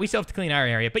 we still have to clean our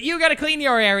area. But you got to clean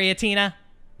your area, Tina.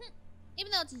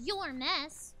 Even though it's your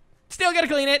mess. Still got to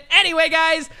clean it. Anyway,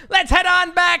 guys, let's head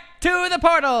on back to the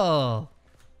portal.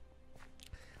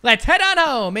 Let's head on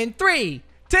home in 3,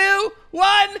 2,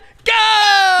 1, go!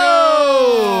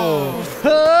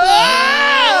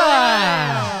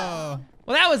 Ah!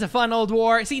 Well, that was a fun old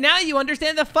war. See, now you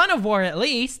understand the fun of war, at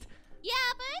least. Yeah,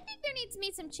 but I think there needs to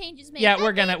be some changes made. Yeah, That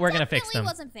we're gonna definitely fix them.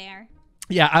 wasn't fair.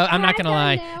 Yeah, I'm not gonna I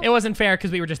lie. don't know. It wasn't fair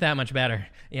because we were just that much better.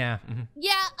 Yeah. Mhm.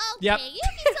 Yeah, okay. Yep. You keep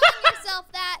telling yourself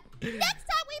that. Next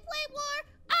time we play war,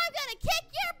 I'm gonna kick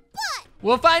your butt.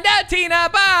 We'll find out, Tina.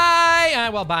 Bye.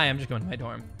 Well, bye. I'm just going to my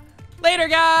dorm. Later,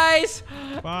 guys.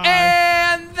 Bye.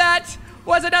 And that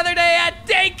was another day at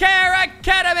Daycare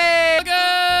Academy.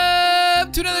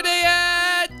 Welcome to another day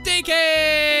at Daycare.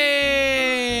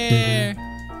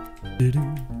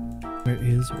 Where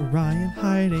is Ryan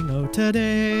hiding? Oh,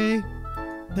 today.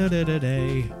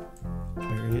 Today.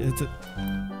 Where is it?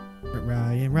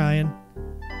 Ryan.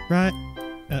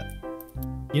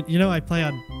 You know I play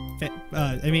on.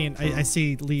 I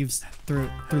see leaves through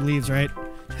leaves, right?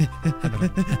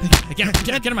 Get him out.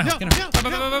 Get him out.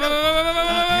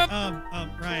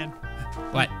 Ryan.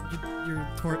 What?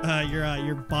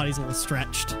 Your body's a little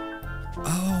stretched.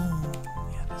 Oh.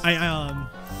 Yeah,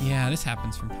 Yeah, this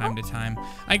happens from time to time.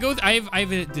 I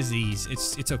have a disease.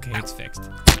 It's okay. It's fixed.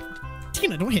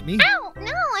 Tina, don't hit me. Ow,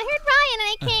 no. and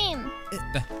I came.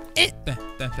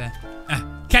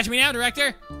 Catch me now,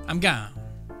 director. I'm gone.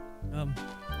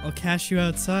 I'll cash you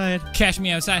outside. Cash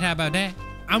me outside. How about that?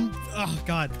 Oh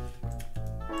God.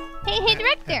 Hey,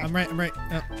 director. I'm right. Ryan.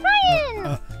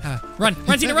 Run,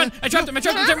 Tina, run! I trapped him! Run!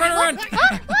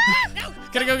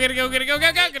 Gotta go!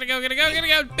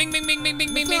 Bing!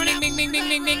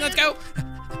 Bing! Let's go!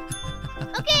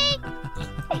 Okay.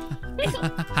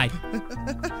 Hide.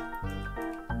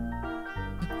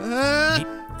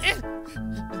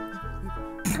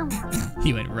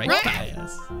 He went right by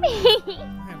us.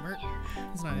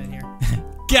 He's not in here.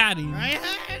 Got him. Ryan!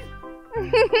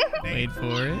 Wait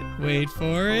for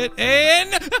it,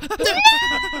 and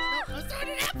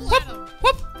whoop.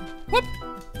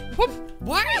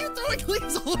 Why are you throwing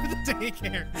leaves all over the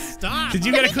daycare? Stop! Did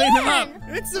you gotta clean them up?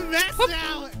 It's a mess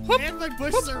now, and my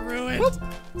bushes are ruined.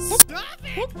 Stop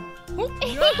it!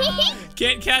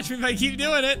 Can't catch me if I keep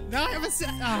doing it. Now I have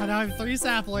now I have 3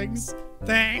 saplings.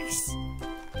 Thanks.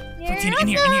 Put Tina in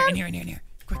here.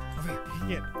 Quick, over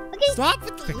here. Yeah. Stop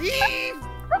with the leaves!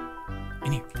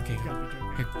 In here. Okay, You go. gotta be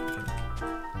joking. Here.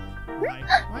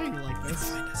 Why are you like this?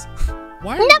 Find us.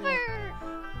 Why are Never.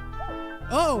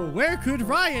 Oh, where could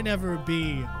Ryan ever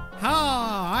be?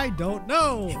 I don't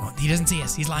know. He doesn't see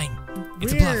us. He's lying.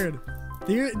 It's a bluff.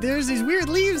 Weird. There's these weird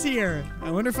leaves here. I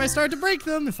wonder if I start to break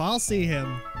them, if I'll see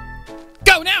him.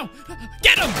 Go now!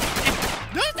 Get him!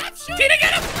 No, stop shooting! Tina,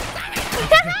 get him!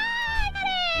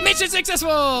 Mission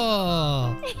successful!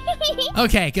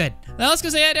 Okay, good. Now let's go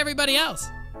say hi to everybody else.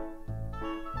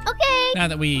 Okay. Now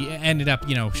that we ended up,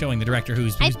 showing the director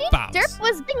who's I think boss. Derp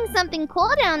was doing something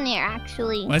cool down there,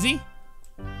 actually. Was he?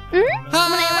 Mm-hmm.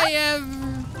 Hi,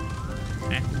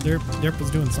 Derp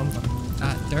was doing something.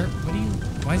 Derp,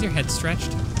 why is your head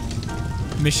stretched?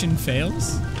 Mission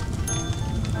fails?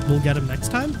 We'll get him next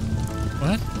time?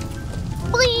 What?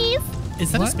 Please.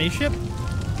 Is that What? a spaceship?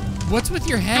 What's with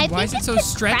your head? Why is it so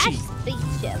stretchy?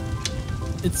 Spaceship.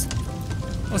 It's...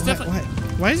 Well, it's definitely...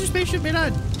 Why is your spaceship made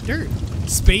out of dirt?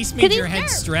 Space made Could your it head hurt?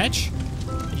 stretch?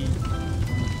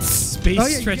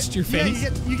 Space stretched your face? Yeah,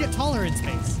 you get taller in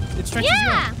space. It stretches you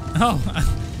Yeah. out.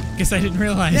 Oh, guess I didn't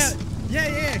realize.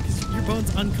 Yeah, because your bones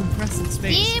uncompress in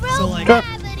space. Zero So, like...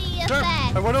 gravity Sir,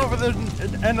 effect. I went over there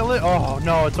and oh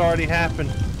no, it's already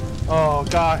happened. Oh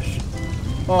gosh.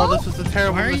 Oh, this is a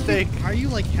terrible mistake. Are you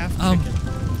like half chicken?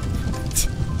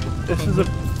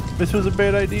 This was a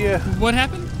bad idea. What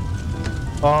happened?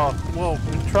 Oh, well,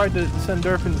 we tried to send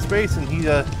Derp into space and he you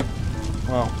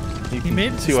made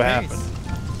can it to see what space. happened.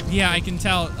 Yeah, I can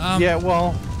tell. Yeah,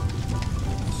 well,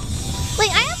 Wait,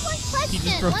 I have one question. He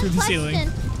just broke through the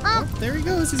ceiling. Oh, there he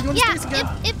goes. He's going to Yeah, space again.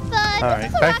 if Alright,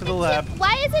 this is a back to the rocket lab. ship,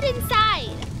 why is it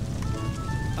inside?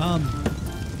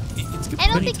 It's I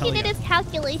don't Let me think tell he did ya. his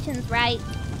calculations right.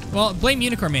 Well, blame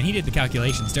Unicorn Man. He did the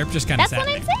calculations. Derp just kind of That's sat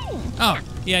what there. I'm saying. Oh,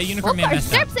 yeah, Unicorn Well, Man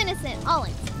first, messed up. Derp's innocent. All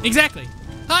in. Exactly.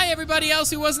 Hi, everybody else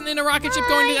who wasn't in a rocket ship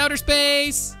going to outer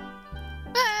space.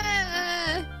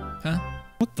 Huh?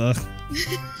 What the?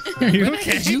 Are you Where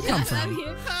okay? did you come from? I'm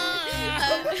here.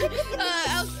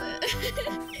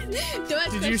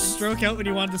 Did you stroke out when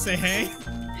you wanted to say hey?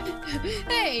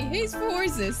 Hey, whose floor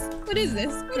is this? What is this?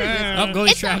 What is this? Oh,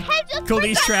 Goldie's It's a trapped. hedge of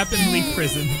Goldie's trapped in protection. leaf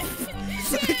prison.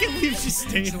 I can't believe she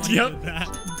stayed like Yep.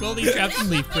 that. Goldie's trapped in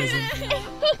leaf prison.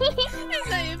 That's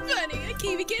not even funny. I can't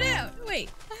even get out. Wait.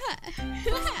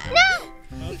 No.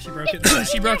 Oh, she broke it.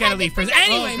 She broke out of leaf prison.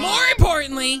 Anyway, Oh, God. more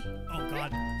importantly. Oh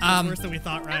god. That's Um, worse than we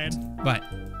thought, Ryan. What?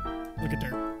 Look at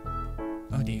Derp.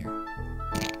 Oh dear.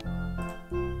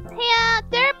 Hey,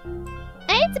 Derp.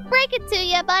 I hate to break it to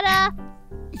you, but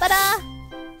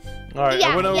alright,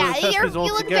 I went over to test you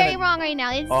results look again. very and- wrong right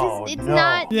now. It's Oh, just, it's no.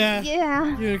 not. Yeah.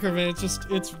 Yeah. Unicorn Man, it's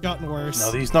gotten worse.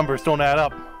 No, these numbers don't add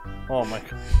up. Oh my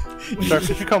god. Derp,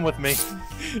 did you come with me?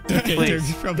 Okay, Please.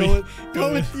 Derb's probably.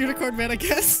 Go with Unicorn Man, I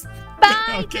guess.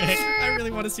 Bye, Okay. I Derp.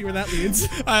 really want to see where that leads.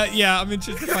 Yeah, I'm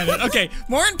interested to find out. Okay,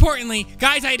 more importantly,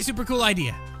 guys, I had a super cool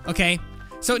idea. Okay,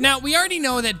 so now we already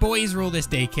know that boys rule this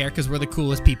daycare because we're the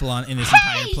coolest people in this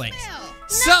entire place.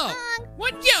 So,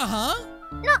 what? Yeah, huh?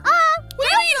 Nuh-uh. What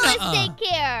do you mean, Let's nuh-uh? take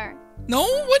care. No,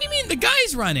 what do you mean? The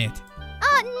guys run it.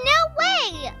 No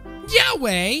way. Yeah,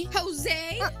 way.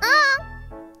 Jose?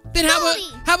 Then how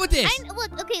Goldie. about this?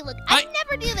 Look. I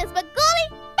never do this, but Goldie,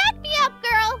 back me up,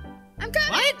 girl. I'm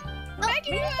coming. What? Back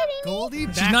you up. Goldie,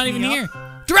 She's not even here.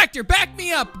 Director, back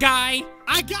me up, guy.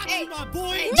 I got you, my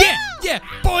boy. Yeah,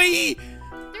 boy.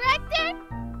 Director.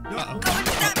 Oh,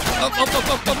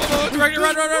 Director,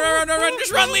 run.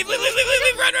 Just run, leave, run.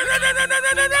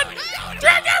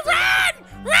 Director, run.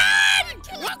 Oh,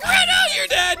 you're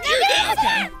dead.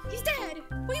 Okay. He's dead.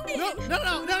 What do you mean? No.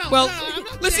 Well, I'm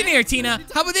not listen, listen here, Tina.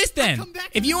 How about this then?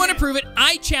 If you want to prove it,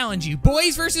 I challenge you.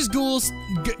 Boys versus ghouls.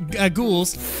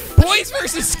 Ghouls. Boys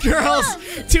versus girls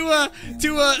to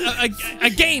a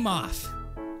game off.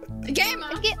 A game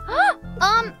off?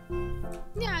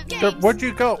 Yeah, Derp, where'd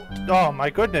you go? Oh my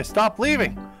goodness! Stop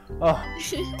leaving. Oh, it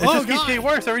just keeps getting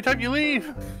worse every time you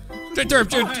leave.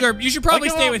 Derp, you should probably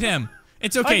stay with him.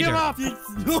 It's okay, Derp.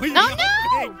 Oh no!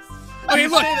 Okay,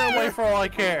 look. Stay that way for all I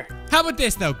care. How about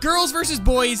this though? Girls versus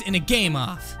boys in a game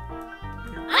off.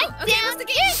 I'm down.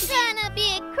 You're gonna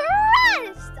be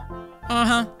crushed.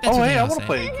 Uh-huh. Oh, hey, I want to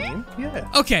play a game. Yeah.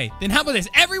 Okay, then how about this?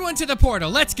 Everyone to the portal.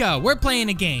 Let's go. We're playing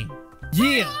a game.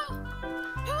 Yeah.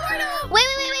 Wait.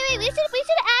 We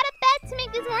should add a bet to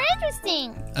make this more interesting.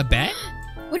 A bet?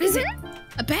 What is it?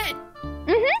 A bet?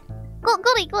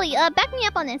 Goldie, back me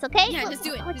up on this, okay? Yeah, let's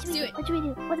do it. Let's do it. What should we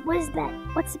do? What is the bet?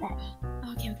 What's the bet?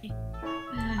 Okay.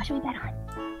 What should we bet on?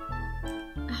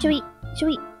 Should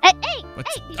we? Hey!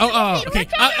 Okay.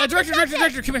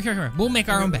 Director, come here. We'll make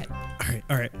our own bet.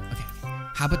 All right. Okay.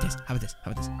 How about this?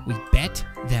 We bet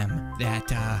them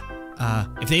that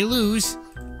if they lose,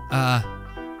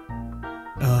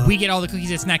 we get all the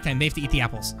cookies at snack time. They have to eat the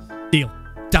apples. Deal.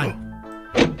 Done.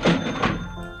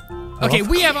 Okay,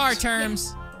 we have our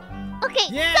terms. Okay,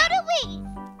 Yeah. so do we.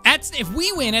 If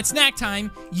we win at snack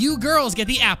time, you girls get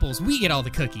the apples. We get all the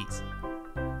cookies.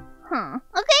 Huh.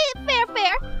 Okay,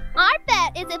 fair. Our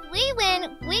bet is if we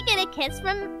win, we get a kiss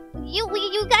from you.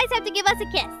 You guys have to give us a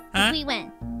kiss if we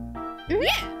win.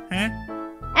 Yeah. Huh?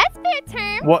 That's fair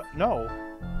term. What? No.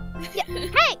 Yeah.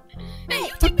 Hey.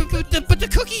 But the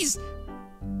cookies.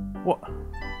 What?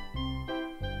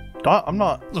 I'm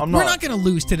not. Look, we're not gonna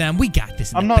lose to them. We got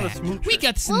this in the bag. I'm not a smoocher. We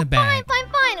got this in Well, the bag. fine.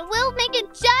 We'll make it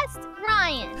just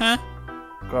Ryan. Huh?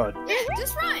 God.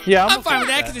 Just right. Yeah, I'm fine with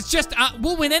that because it's just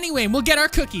we'll win anyway and we'll get our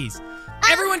cookies.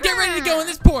 Everyone get ready to go in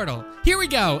this portal. Here we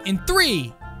go. In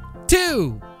 3,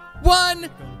 2, 1, go!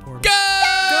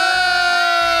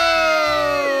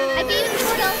 I beat the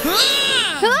portal.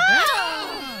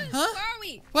 Ah! Where are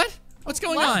we? What? What's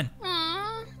going on?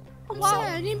 Aw. I'm sorry,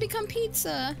 I didn't become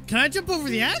pizza. Can I jump over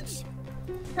the edge?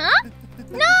 Huh?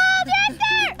 No, there.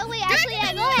 Oh wait, actually,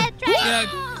 yeah. Go ahead, try it.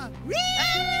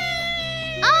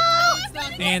 Oh.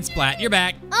 And splat, you're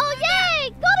back. Oh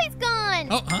yay! Goldie's gone.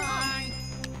 Oh, huh?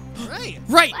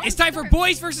 Right. It's time for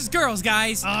boys versus girls,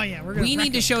 guys. Oh yeah, we're gonna. We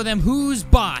need to show them who's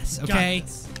boss, okay?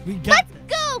 We got Let's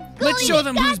go, Goldie. Let's show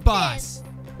them we got who's boss.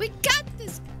 We got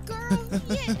this, girl.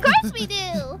 Yeah. Of course we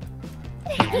do.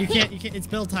 You can't. It's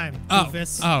build time. Oh,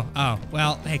 Doofus. oh.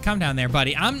 Well, hey, calm down there,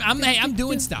 buddy. I'm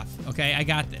doing stuff, okay? I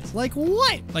got this. Like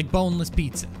what? Like boneless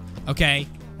pizza, okay?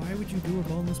 Why would you do a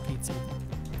boneless pizza?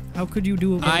 How could you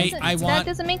do a boneless I That want.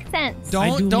 doesn't make sense.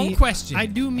 Don't question. I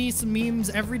do me some memes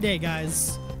every day,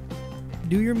 guys.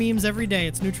 Do your memes every day.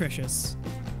 It's nutritious.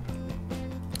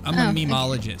 I'm a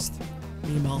memeologist.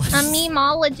 Memologist. A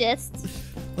memologist.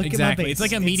 Look Exactly. At my base. It's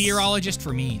like a meteorologist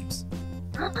for memes.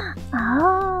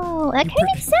 Oh, that kind of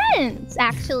makes sense,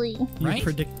 actually. Right?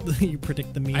 You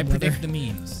predict the meme. I weather. predict the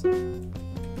memes.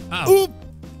 Oh. Oop!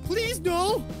 Please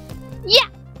no. Yeah.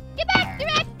 Get back,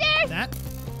 director. That.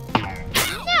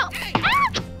 No.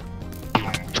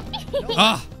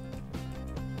 Oh.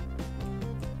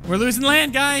 We're losing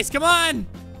land, guys. Come on.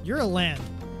 You're a land.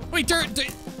 Wait, Derp,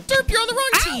 you're on the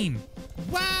wrong team.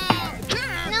 Wow.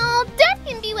 No, Dirk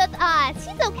can be with us.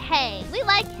 He's okay. We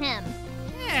like him.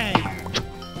 Hey.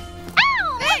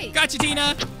 Ow! Hey. Gotcha,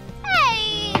 Tina.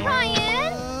 Hey,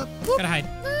 Ryan. Gotta hide.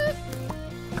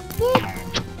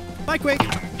 Bye, Quake.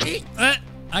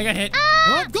 I got hit.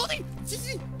 Oh, Goldie.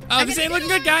 Oh, this ain't looking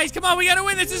good, guys. Come on, we gotta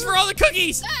win. This is for all the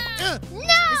cookies. No.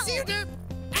 See you, Derp.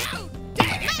 Ow!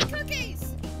 Dang it!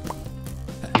 Cookies!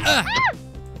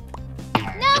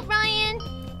 No, Ryan.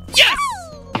 Yes.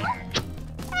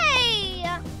 Hey.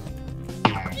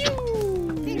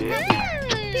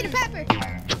 Peter Pepper!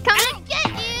 Come and get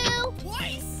you.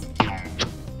 Twice!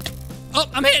 Oh,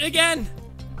 I'm hit again.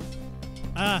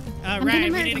 Ryan,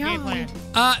 we need a game plan.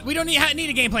 We don't need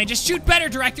a game plan. Just shoot better,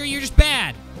 director. You're just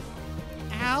bad.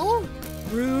 Ow.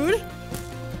 Rude.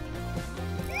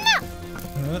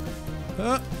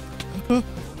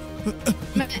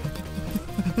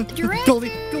 Director! Goldie,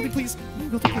 please.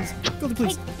 Goldie,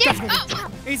 please. Hey, Gosh,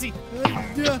 Dirk. Easy.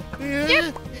 Dirk.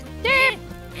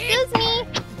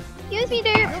 Excuse me,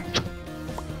 Dirk.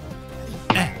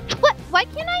 What? Why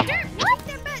can't I? Dirk. What?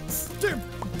 They're bets! Derp,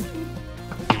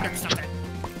 stop that.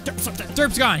 Derp, stop that.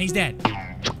 Derp's gone. He's dead.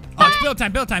 Oh, it's build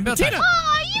time. Tina. Oh,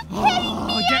 are you kidding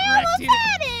me? Get I wrecked, almost Tina.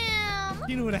 had him.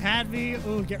 Tina would have had me.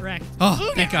 Oh, get wrecked.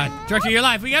 Oh, thank God. Director, you're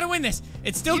alive. We gotta win this.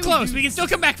 It's still close. We can still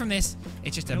come back from this.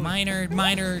 It's just a minor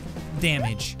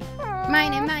damage.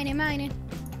 Mine.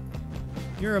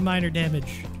 You're a minor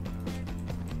damage.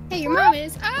 Hey, your mom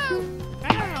is. Oh.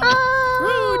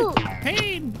 Ow! Rude!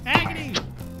 Pain! Agony!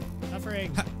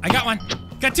 Suffering. I got one.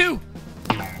 Got two.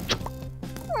 Oh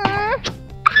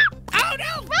no!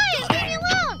 Ryan, leave me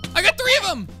alone! I got three of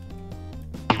them.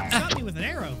 Shot me with an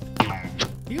arrow.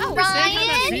 You Oh, understand how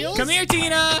that Ryan? feels? Come here,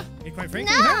 Tina. It quite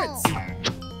frankly No. hurts.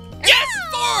 Yes,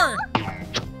 4.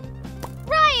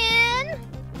 Ryan!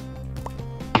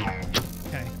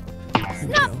 Okay. It's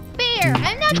not fair.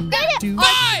 I'm not good at 5.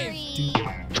 archery.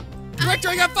 Director,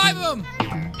 I got 5 of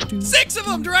them. 6 of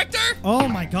them, Director. Oh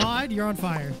my God, you're on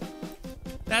fire.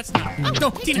 That's not. No,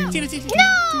 Tina.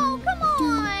 No, come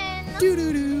on.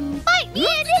 Doo-doo-doo. Fight me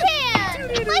hand to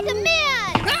hand, like a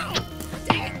man. No!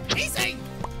 Dang it! Easy!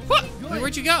 What? Wait,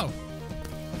 where'd you go?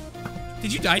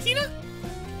 Did you die, Tina? Yeah, you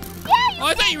Oh,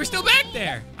 I thought you were still back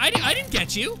there. I didn't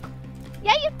get you.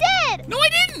 Yeah, you did. No, I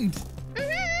didn't.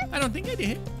 Mm-hmm. I don't think I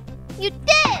did. You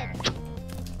did.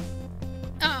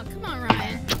 Oh, come on,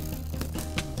 Ryan.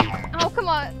 Oh, come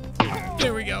on.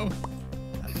 There we go.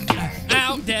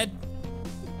 Ow, dead.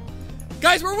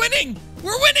 Guys, we're winning.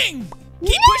 We're winning.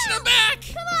 Keep pushing them back.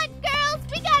 Come on, girls.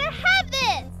 We gotta have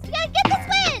this. We gotta get this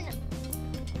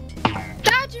win.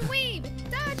 Dodge and weave.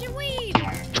 Dodge and weave.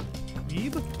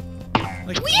 Weeb?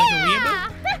 Like a Yeah. weeaboo?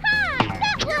 That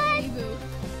one.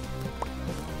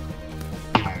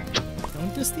 Weeaboo.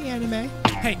 Don't diss the anime.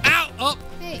 Hey, ow. Oh,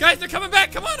 Hey. guys, they're coming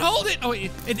back. Come on, hold it. Oh,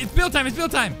 it's build time. It's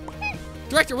build time.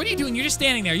 Director, what are you doing? You're just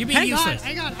standing there. You're being useless.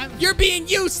 Hang on. You're being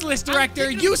useless,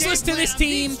 Director. Useless to this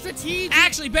team.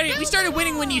 Actually, better yet, we started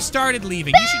winning when you started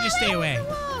leaving. You should just stay away.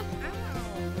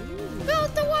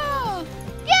 Build the wall.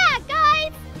 Yeah,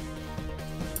 guys.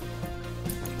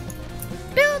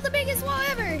 Build the biggest wall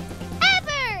ever.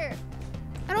 Ever.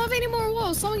 I don't have any more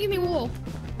walls. Someone give me wool.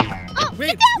 Oh,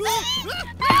 Wait.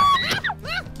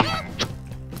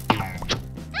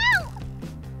 Ow.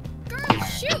 Girl,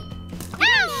 shoot.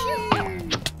 Ow.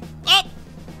 Up!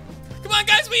 Come on,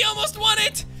 guys, we almost won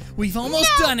it! We've almost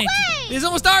No done it! way! This is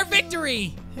almost our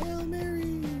victory! Hail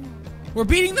Mary. We're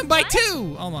beating them by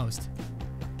 2, almost.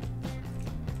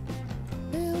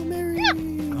 Hail Mary.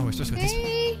 Oh, we're supposed to go this way.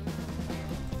 Hey.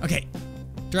 Okay,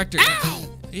 Director.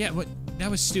 Yeah, what? That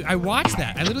was stupid. I watched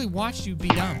that. I literally watched you be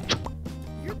dumb.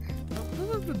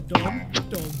 Dumb.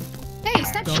 Hey,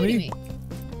 stop Dummy. shooting me.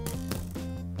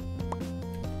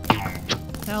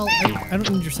 Hell, I don't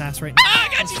need your sass right now. Ah,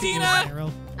 I got you, Tina!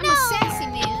 Arrow. I'm a sassy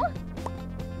man.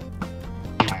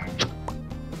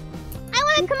 I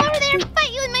want to come over there and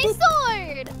fight you with my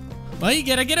sword. Well, you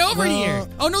gotta get over Well- here.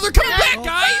 Oh, no, they're coming back,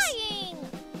 guys! Dying.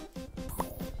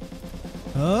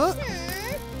 Huh?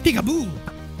 Peekaboo.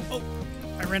 Oh,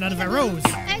 I ran out of arrows.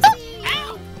 I see you.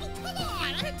 Ow! Oh, come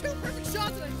on! I had 2 perfect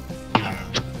shots and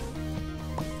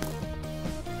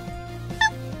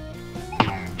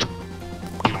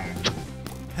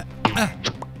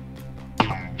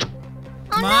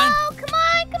Come on. No, come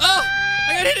on, come Oh, on.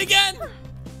 I got hit again!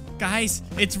 Guys,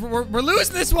 we're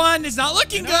losing this one. It's not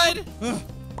looking good. All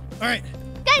right.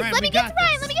 Guys, Ryan, let we me get got to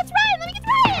Ryan. this. Let me get to Ryan. Let me get to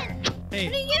Ryan. Hey.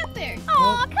 How do you get up there?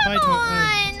 Oh, bye come to-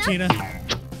 on. Tina.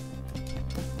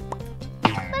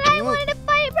 But I wanted to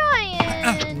fight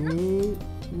Ryan.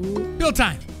 Build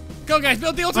time. Go, guys.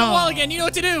 Build the ultimate Oh. wall again. You know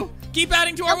what to do. Keep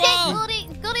adding to our Okay, wall. Goldie,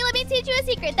 let me teach you a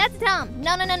secret. That's dumb.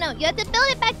 No. You have to build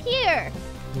it back here.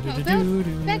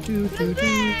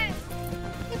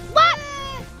 What?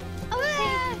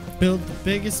 Okay. Build the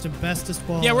biggest and bestest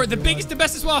wall. Yeah, we're the everyone. biggest and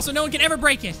bestest wall, so no one can ever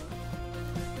break it.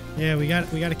 Yeah, we got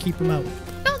to keep them out.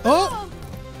 Build the Oh. wall.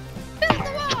 Build the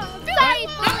wall. Build Sorry,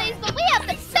 the wall. bullies, but we have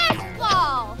the best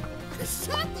wall.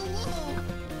 Shut the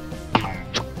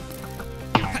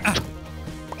wall.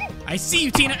 I see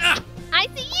you, Tina. Ah, I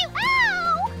see you.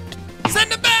 Ow!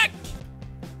 send him back.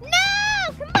 No!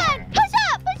 Come on! Push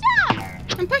up!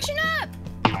 I'm pushing up.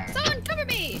 Someone cover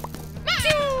me.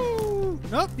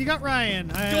 Nope, you got Ryan.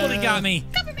 Goldie got me.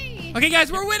 Cover me. Okay, guys,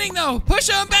 we're winning though. Push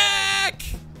him back.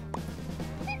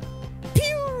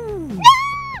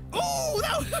 Oh,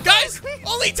 that was Guys,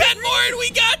 only 10 more and we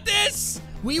got this.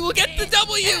 We will get the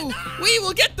W. We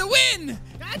will get the win.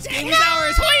 This game is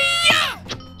ours. Hoya!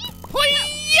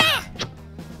 Hoya!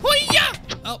 Hoya!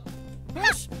 Oh,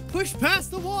 Push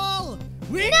past the wall.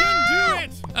 We can do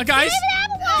it. guys, have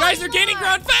a wall guys, they're gaining anymore.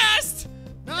 ground fast.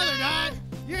 No, they're not.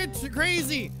 You're too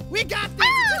crazy. We got this.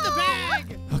 It's in the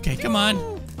bag. Okay, come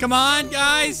on. Come on,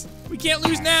 guys. We can't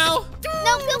lose now.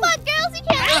 No, come on, girls! You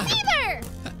can't lose either!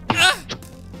 Ah,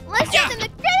 Let's show them the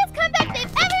greatest comeback they've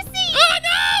ever seen! oh,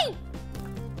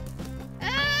 no!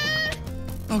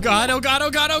 Oh, God, oh, God, oh,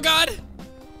 God, oh, God.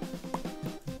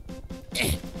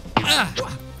 Ah.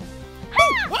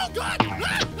 Oh, God!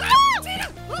 Tina!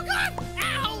 Oh, God!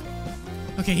 Ow!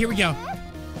 Okay, here we go.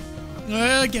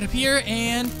 Get up here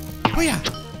and... Oh, yeah.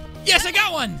 Yes, I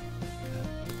got one.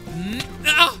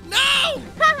 Oh, no!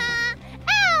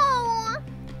 Ow!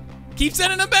 Keep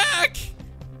sending them back.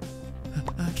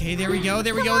 Okay, there we go.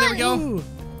 There we go. There we go. Ooh.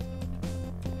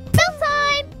 Build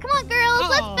time! Come on, girls.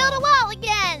 Let's build a wall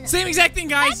again. Same exact thing,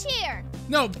 guys. Back here.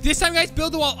 No, this time, guys,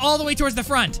 build the wall all the way towards the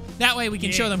front. That way we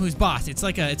can show them who's boss. It's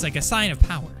like a sign of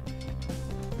power.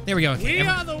 There we go. Okay, We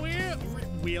are the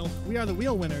wheel. We are the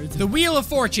wheel winners. the Wheel of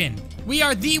Fortune. We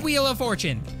are the Wheel of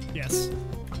Fortune. Yes.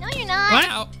 No, you're not.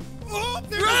 Wow. Oh,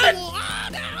 there's Run! the wall. Oh,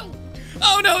 no.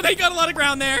 Oh, no, they got a lot of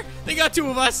ground there. They got 2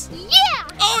 of us. Yeah.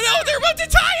 Oh, no, they're about to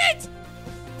tie it.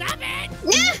 Stop it.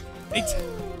 They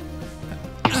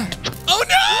oh,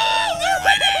 no, they're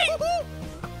winning.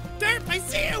 Derp, I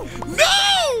see you.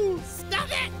 No. Stop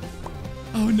it.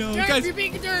 Oh, no, Derp, guys. you're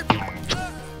being a derp.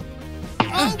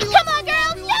 Come on,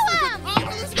 girls. Do them. Oh,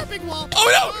 we're losing our big wall. Oh,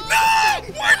 no, no.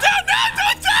 We're down. No,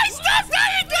 don't die. Stop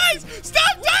dying, guys.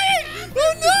 Stop dying.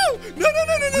 Oh, no. No, no,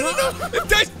 no, no, no, no, no.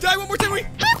 Die one more time. Wait.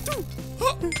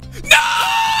 Oh. No.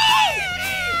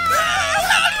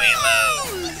 How did we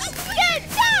lose? Good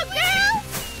job, girls.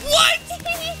 What?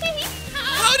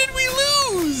 How did we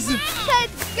lose?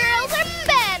 Because girls are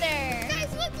better.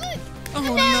 Guys, look, look. Oh,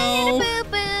 no.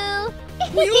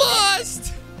 Boo-boo. We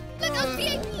lost. Look, I'm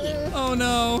VIP. Oh,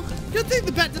 no. Good thing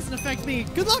the bet doesn't affect me.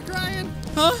 Good luck, Ryan.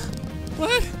 Huh?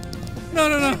 What? No,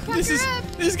 no, no. This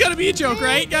is gotta be a joke,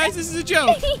 right, guys? This is a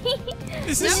joke.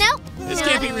 This is Nope. This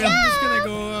can't be real. I'm just gonna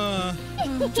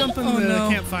go jump in the no.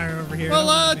 campfire over here.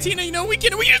 Well, Tina, you know we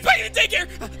can just play the daycare.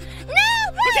 No.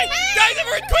 Okay, guys,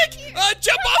 everyone, quick!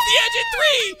 Jump off the edge in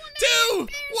 3,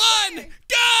 2, 1,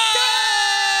 go!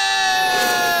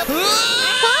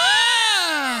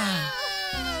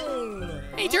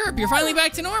 Hey, Derp, you're finally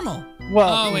back to normal.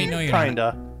 Well, Oh, wait, no, you're not.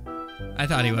 kinda. I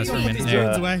thought he was for a Put minute these there.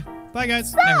 balloons away. Bye,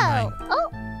 guys. Never mind. Oh.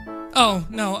 Oh,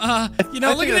 no, you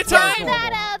know, I look think at the that's about time. normal.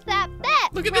 That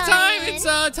bet. Look at the time. It's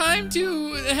time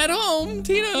to head home,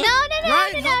 Tina. No.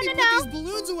 Ryan, help me put these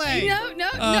balloons away. No. no.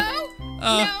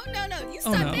 You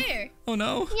Oh, stop no. there. Oh,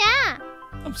 no. Yeah.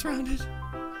 I'm surrounded.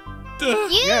 You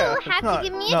Yeah, it's have not- to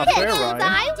give me a not kiss fair, as Ryan.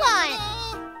 I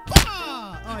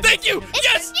want. Thank you.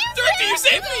 Yes, Dorothy, you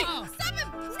saved me. Stop him.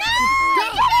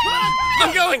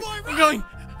 I'm going. Okay.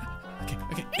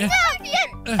 Back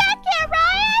here,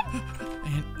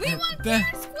 Ryan. We want fair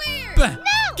fair square.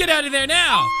 Get out of there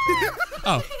now.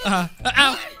 Oh,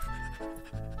 ow.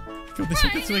 Go this way.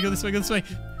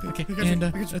 Okay, and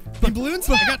The balloons?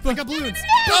 I got balloons.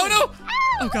 oh no.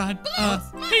 Oh God.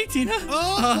 Hey Tina.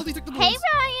 Oh, Goldie took the balloons. Hey,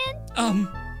 Ryan.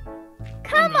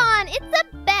 Come Oh, on, it's a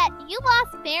bet. You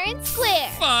lost fair and square.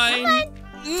 fine.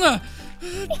 Come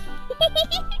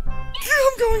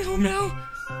I'm going home now.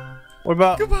 What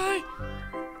about? Goodbye.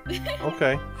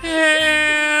 Okay.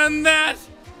 And that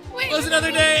Wait, was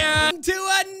another day to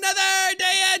another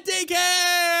day at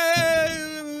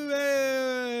daycare.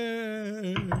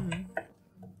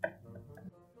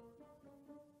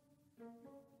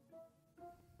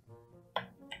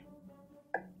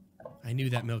 I knew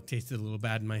that milk tasted a little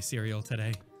bad in my cereal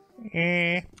today.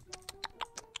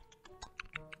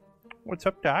 What's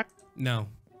up, Doc? No.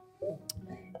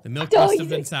 The milk must have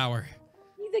been sour.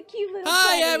 He's a cute little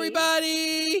Hi, bunny.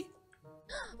 everybody.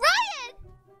 Ryan,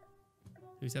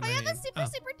 Who said I my have name? a super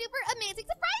duper amazing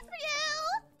surprise for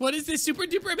you. What is this super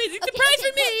duper amazing Okay, surprise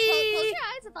for me? Close your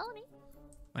eyes and follow me.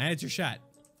 My eyes are shut.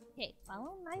 Okay,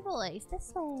 follow my voice.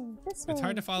 This way. It's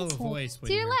hard to follow a voice when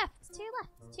To your you're- left. To your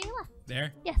left. To your left.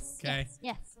 There? Yes. Okay.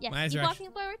 Yes. My eyes Keep are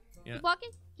walking forward. Yeah. Keep walking.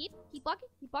 Keep walking.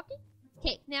 Keep walking.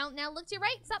 Okay. Now look to your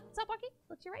right. Stop walking.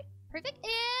 Look to your right. Perfect.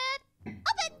 And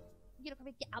open. Get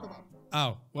out of the way.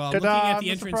 Oh, well, Ta-da, looking at the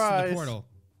the entrance to surprise. the portal.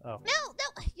 No,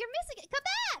 you're missing it. Come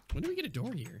back. When do we get a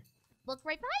door here? Look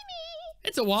right behind me.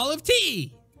 It's a wall of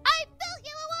tea. I built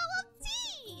you a wall of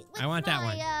tea. I want that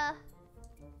one.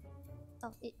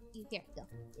 Oh, you here. Go.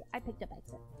 Yeah, I picked up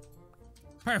exit.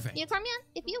 Perfect. Unicornian,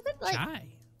 if you could Hi.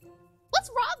 what's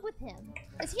wrong with him?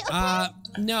 Is he okay?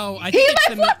 No, I think He's it's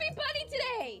my the fluffy buddy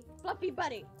today. Fluffy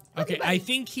buddy. Okay, I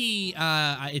think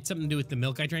it's something to do with the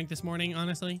milk I drank this morning,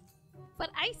 honestly. But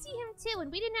I see him too,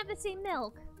 and we didn't have the same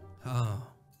milk. Oh,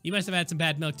 you must have had some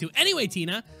bad milk too. Anyway,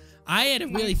 Tina, I had a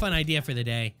really fun idea for the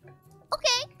day.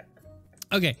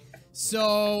 Okay,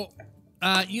 so,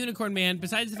 Unicorn Man,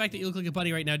 besides the fact that you look like a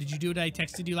buddy right now, did you do what I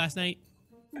texted you last night?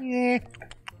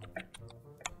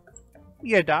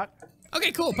 Yeah, Doc.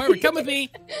 Okay, cool, perfect. Come with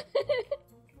me.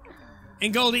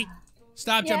 And Goldie,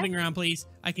 stop Yeah? jumping around, please.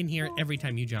 I can hear it every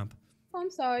time you jump. Oh, I'm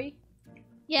sorry.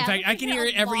 Yeah. In fact, I can hear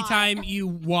it every time you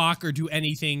walk or do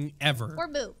anything ever. Or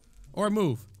move. Or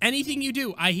move. Anything you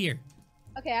do, I hear.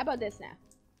 Okay, how about this now?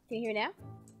 Can you hear me now?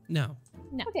 No.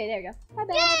 No. Okay, there you go. My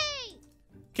bad. Yay!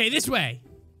 Okay, this way.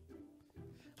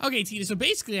 Okay, Tina, so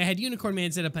basically I had Unicorn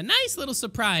Man set up a nice little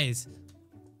surprise.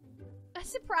 A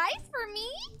surprise for me?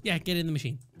 Yeah, get in the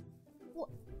machine.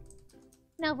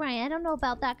 No, Ryan, I don't know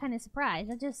about that kind of surprise.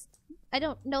 I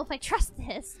don't know if I trust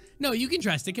this. No, you can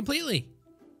trust it completely.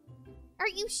 Are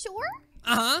you sure?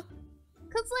 Uh-huh.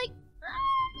 Cause like,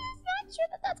 I'm just not sure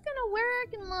that that's gonna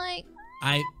work, and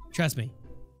like. Trust me.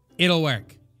 It'll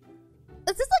work.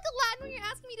 Is this like Aladdin when you're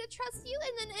asking me to trust you,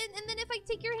 and then if I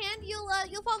take your hand, you'll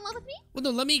fall in love with me? Well,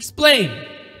 no, let me explain.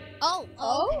 Oh,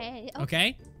 okay.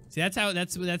 Okay? See, that's how I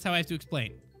have to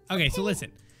explain. Okay, so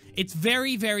listen. It's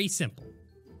very, very simple.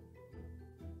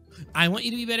 I want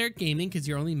you to be better at gaming because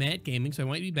you're only met at gaming, so I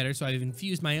want you to be better. So I've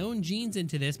infused my own genes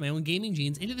into this, my own gaming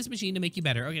genes into this machine to make you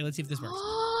better. Okay, let's see if this works.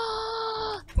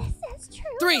 This is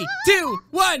true. 3, 2,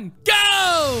 1,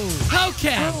 go!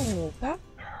 Okay. Oh, that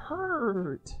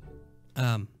hurt.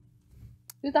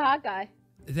 Who's the hot guy?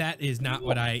 That is not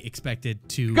what I expected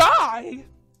to. Guy!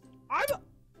 Where's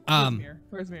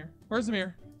the mirror? Where's the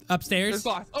mirror? Upstairs. There's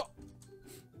glass. Oh.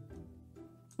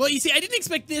 Well, you see, I didn't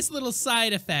expect this little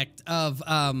side effect of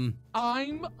I'm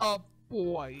a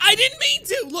boy. I didn't mean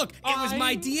to. Look, it was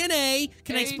my DNA.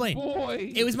 Can I explain?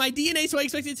 Boy. It was my DNA, so I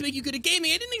expected it to make you good at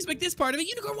gaming. I didn't expect this part of it.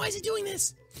 Unicorn, why is it doing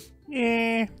this?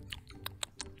 Yeah.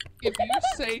 If you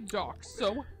say Doc,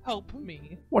 so help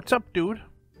me. What's up, dude?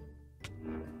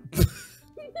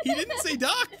 He didn't say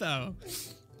Doc, though.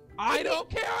 I don't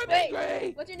care. I'm Wait,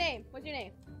 angry. what's your name? What's your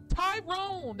name?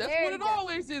 Tyrone. That's There what you it go.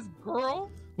 always is, girl.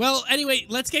 Well, anyway,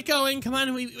 let's get going. Come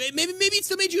on, maybe it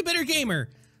still made you a better gamer.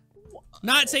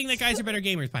 Not saying that guys are better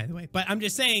gamers, by the way, but I'm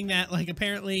just saying that, like,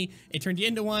 apparently it turned you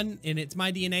into one, and it's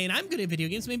my DNA, and I'm good at video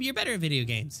games. Maybe you're better at video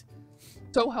games.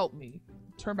 So help me.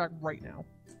 Turn back right now.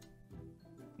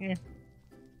 Yeah.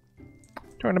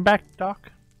 Turn it back,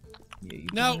 Doc. Yeah, you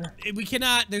No, better. we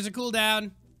cannot. There's a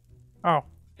cooldown. Oh.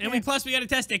 And plus we gotta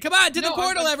test it. Come on, to the portal,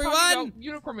 I'm talking everyone! about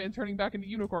Unicorn Man turning back into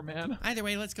Unicorn Man. Either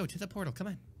way, let's go to the portal. Come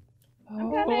on.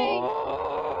 I'm coming.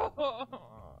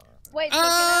 Wait, so can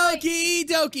I, like... Okie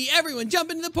dokie. Everyone jump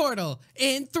into the portal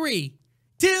in 3,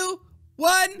 2,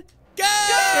 1, go!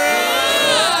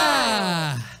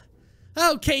 Ah!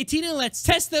 Okay, Tina, let's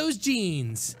test those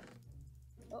genes.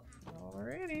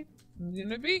 Alrighty. I'm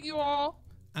gonna beat you all.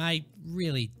 I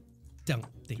really don't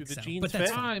think Do the so. genes But that's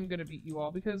fit? fine. I'm gonna beat you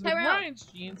all because with Tyrone. Ryan's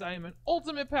genes, I am an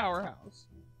ultimate powerhouse.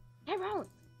 Tyrone.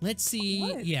 Let's see.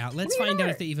 What? Yeah, let's What do you find out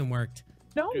know? if they even worked.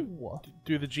 No.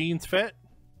 Do the jeans fit?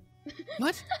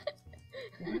 What?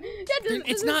 Yeah,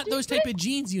 It's not those type of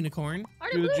genes, Unicorn.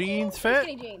 Do the jeans fit?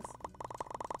 Skinny jeans.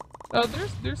 Oh,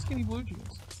 there's skinny blue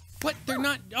jeans. What? They're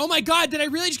not. Oh my God! Did I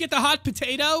really just get the hot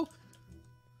potato?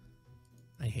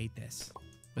 I hate this.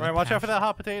 With a Ryan, watch out for passion. that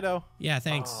hot potato. Yeah,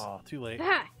 thanks. Oh, too late.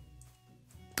 Ah.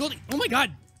 Goldie. Oh my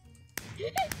God.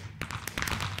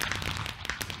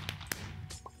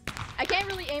 I can't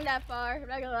really aim that far. I'm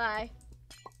not gonna lie.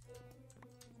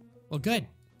 Well, good.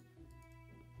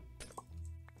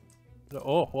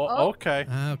 Oh, well, Oh. okay.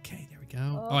 Okay, there we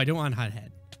go. Oh, I don't want hot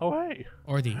head Oh, hey.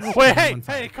 or these. Wait, I hey, want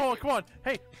fire. hey, come on.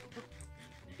 Hey,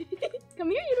 Come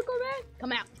here, Unicorn Man.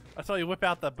 Come out. I saw you whip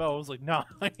out that bow. I was like, nah,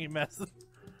 I ain't messing.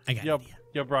 I got Yo, an idea.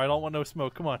 yo, bro, I don't want no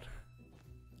smoke. Come on.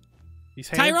 These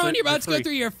hands Tyrone, are- you're about they're to go free.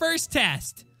 through your first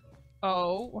test.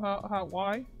 Oh, how,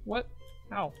 why? What?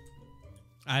 How?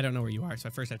 I don't know where you are, so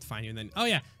I first have to find you, and then. Oh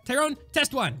yeah, Tyrone,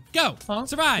 test 1. Go. Huh?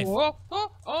 Survive. Whoa,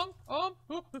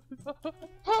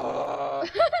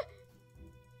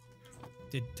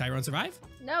 Did Tyrone survive?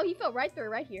 No, he fell right through,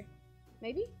 right here.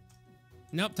 Maybe?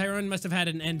 Nope. Tyrone must have had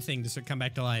an end thing to come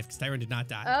back to life because Tyrone did not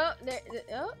die. Oh, there.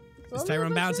 Oh. Is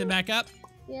Tyrone bouncing back up?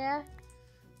 Yeah.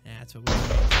 That's what we.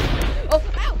 Oh,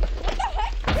 ow! What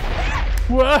the heck?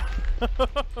 Whoa!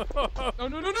 No,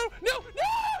 no, no, no, no, no!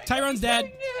 Tyrone's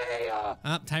dead.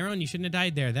 Yeah. Tyrone, you shouldn't have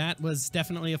died there. That was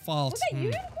definitely a fault. Was that you,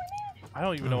 Unicorn Man? I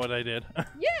don't even know what I did.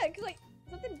 Yeah, because, like,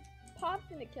 something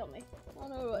popped and it killed me. I don't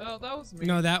know what. No, that was me.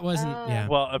 No, that wasn't. Oh. Yeah.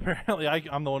 Well, apparently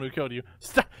I'm the one who killed you.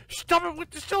 Stop it with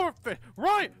the silverfish!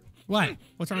 Right! What?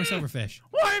 What's wrong with Silverfish?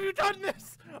 Why have you done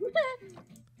this?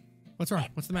 What's wrong?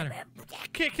 What's the matter? I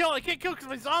can't kill because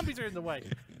my zombies are in the way.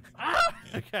 Ah!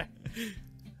 Okay.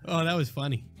 Oh, that was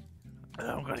funny.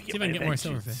 I'm gonna See if I can get more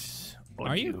vengeance on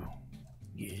Are you?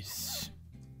 Yes.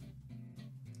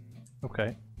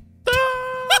 Okay.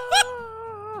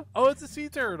 Oh, it's a sea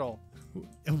turtle.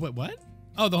 What?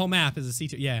 Oh, the whole map is a sea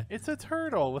turtle. Yeah. It's a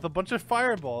turtle with a bunch of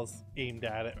fireballs aimed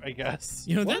at it, I guess.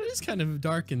 You know, that is kind of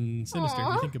dark and sinister if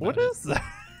you think about What it. is that?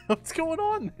 What's going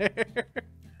on there?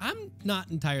 I'm not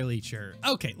entirely sure.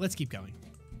 Okay, let's keep going.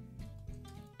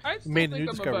 I still Made a think new I'm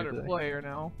a discovery better today. player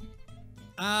now.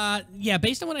 Yeah,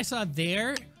 based on what I saw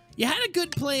there, you had a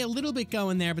good play a little bit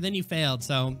going there, but then you failed,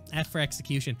 so F for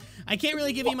execution. I can't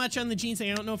really give you much on the jeans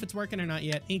thing. I don't know if it's working or not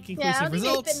yet. Inconclusive Yeah, I think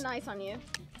results. they fit nice on you.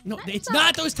 No, it's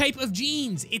not those type of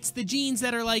jeans. It's the jeans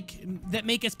that are like, that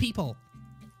make us people.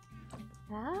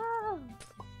 Oh.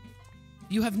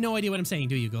 You have no idea what I'm saying,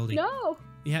 do you, Goldie? No.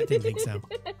 Yeah, I didn't think so.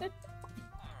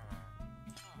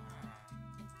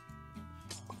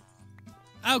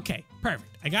 Okay, perfect.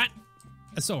 I got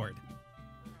a sword.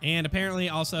 And apparently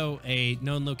also a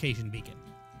known location beacon.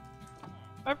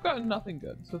 I've gotten nothing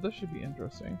good, so this should be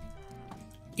interesting.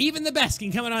 Even the best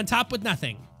can come in on top with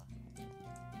nothing.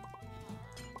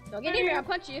 Don't get near me, I'll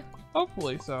punch you.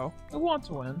 Hopefully so. I want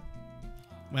to win.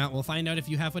 Well, we'll find out if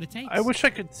you have what it takes. I wish I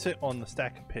could sit on the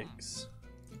stack of pigs.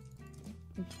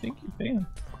 I think you can.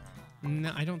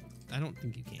 No, I don't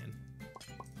think you can.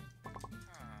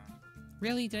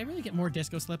 Really? Did I really get more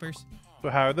disco slippers? So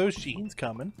how are those jeans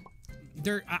coming?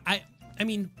 They're I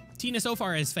mean, Tina so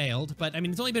far has failed, but I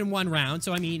mean it's only been one round,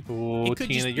 so I mean Ooh, it could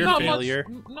Tina, just you're be a failure.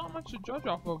 Not much to judge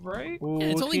off of, right? Ooh, Yeah,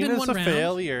 it's only been Tina's one a round.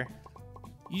 failure.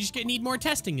 You just need more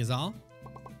testing is all.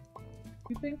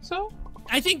 You think so?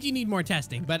 I think you need more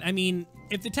testing, but I mean,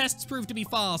 if the tests prove to be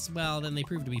false, well, then they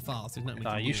prove to be false. There's nothing we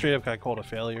Nah, can you do. straight up got called a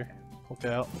failure. Look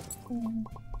out.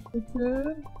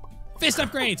 Good. Fist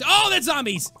upgrades! Oh, that's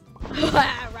zombies!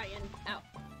 Ryan, out.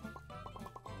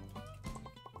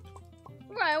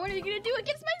 Ryan, what are you gonna do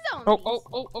against my zombies?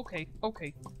 Okay.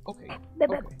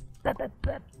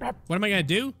 What am I gonna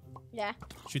do? Yeah.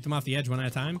 Shoot them off the edge one at a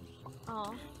time?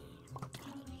 Aw.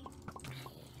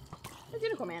 Where's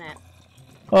Unicorn Man at?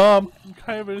 I'm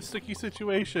kind of in a sticky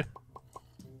situation.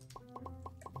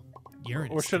 You're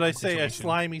in a Or should I sticky say a situation.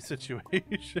 slimy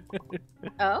situation?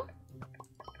 Oh?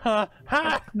 Ha!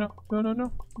 Ha! No.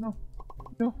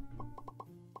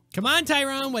 Come on,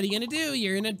 Tyrone, what are you gonna do?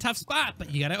 You're in a tough spot,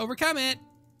 but you gotta overcome it.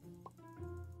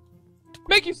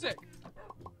 Make you sick!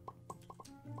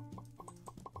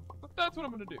 That's what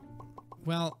I'm gonna do.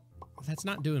 Well, that's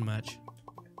not doing much.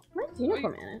 Where's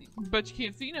Unicorn Man at? But you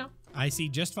can't see now. I see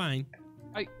just fine.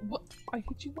 I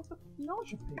hit you with a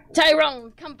nausea paper.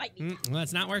 Tyrone, come bite me. Well,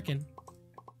 it's not working.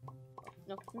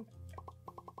 No.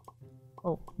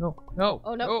 Oh, no.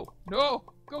 Oh, no. No!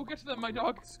 Go get to them, my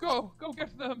dogs! Go get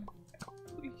to them!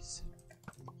 Please.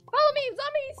 Follow me,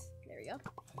 zombies! There we go.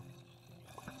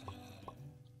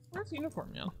 Where's the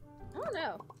unicorn man? I don't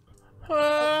know.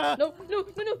 Ah! No,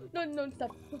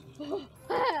 stop. Oh,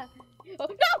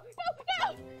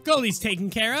 no! Goldie's taken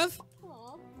care of.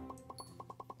 Aw.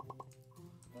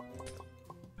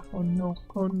 Oh no!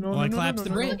 Oh, I collapsed the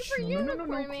bridge. For Unicorn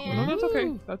No, Man. that's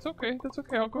okay. That's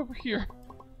okay. I'll go over here.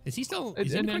 Is he still? And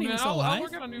Is then Unicorn even still I'll alive?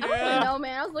 work on a new I don't really know,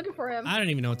 man. I was looking for him. I don't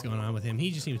even know what's going on with him. He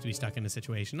just seems to be stuck in a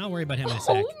situation. I'll worry about him in a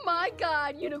sec. Oh my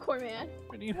god, Unicorn Man.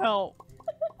 I need help.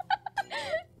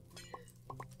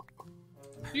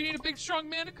 You need a big strong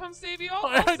man to come save you all?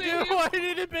 I I'll do. save you. I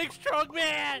need a big strong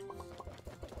man.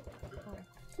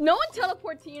 No one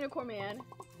teleport to Unicorn Man.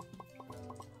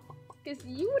 Because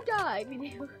you would die if you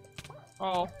do.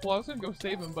 Oh, well, I was gonna go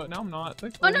save him, but now I'm not. Oh,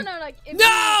 Thankfully. no, like... If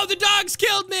No! The dogs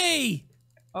killed me!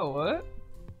 Oh, what?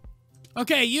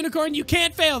 Okay, Unicorn, you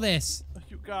can't fail this.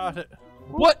 You got it.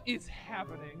 What is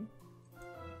happening?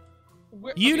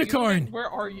 Unicorn! Where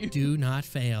are you? Do not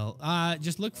fail.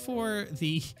 Just look for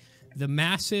the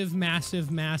massive amount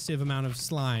of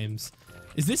slimes.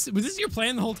 Was this your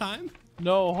plan the whole time?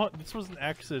 No, this was an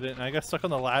accident. I got stuck on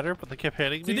the ladder, but they kept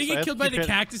hitting me. Did they so I get had killed to by keep the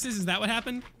hitting- cactuses? Is that what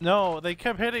happened? No, they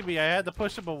kept hitting me. I had to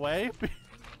push them away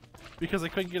because I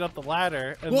couldn't get up the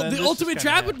ladder. And Well, then the this ultimate just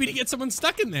trap kinda would be to get someone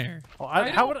stuck in there. Well, I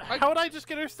how don't- would I just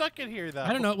get her stuck in here though?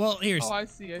 I don't know. Well, here's. Oh, I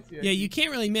see. Yeah, you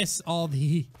can't really miss all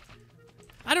the.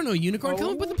 I don't know, Unicorn.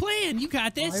 Come up with a plan. You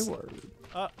got this. My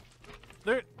word.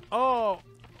 There. Oh,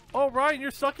 Ryan,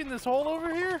 you're stuck in this hole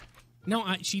over here. No,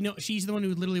 she's the one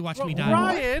who literally watched me die.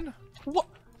 Ryan. What?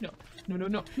 No.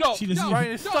 She doesn't even-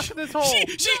 Ryan is stuck in this hole.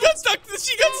 She got stuck.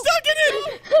 She got stuck in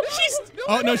it. She's.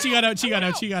 Oh no, she got out. She got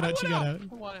out. She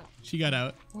got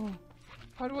out. Oh.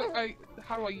 How do I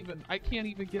even? I can't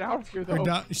even get out of here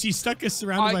though. She's stuck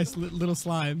surrounded by little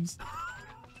slimes,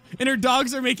 and her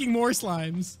dogs are making more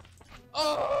slimes.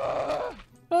 Oh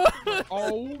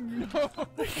no!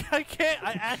 I can't.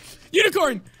 I actually.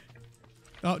 Unicorn.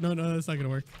 Oh no, that's not gonna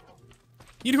work.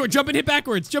 Unicorn, jump and hit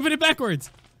backwards.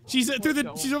 She's through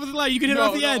the. She's over the line. You can hit her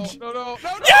off the edge. No.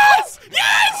 Yes!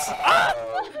 Yes!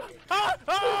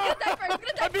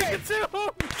 I'm being consumed.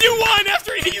 You won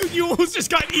after you almost just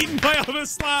got eaten by all the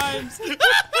slimes.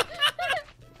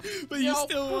 But You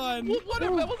still won.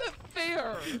 Whatever, that wasn't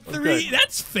fair. 3.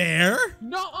 That's fair.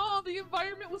 No, the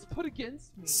environment was put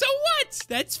against me. So what?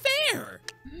 That's fair.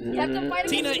 You have to fight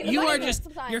Tina, against the you are environment just,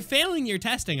 sometimes. you're failing your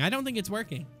testing. I don't think it's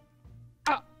working.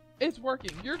 It's working.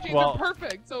 Your genes Well, are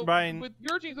perfect. So Ryan- with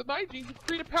your genes, with my genes, it's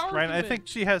create a power. Ryan, I human. think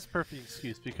she has perfect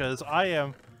excuse because I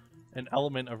am an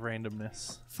element of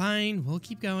randomness. Fine, we'll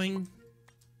keep going.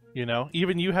 You know,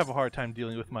 even you have a hard time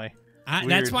dealing with my That's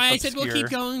weird, why I said we'll keep obscure-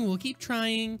 going. We'll keep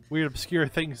trying. weird, obscure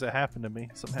things that happen to me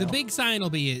somehow. The big sign will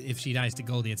be if she dies to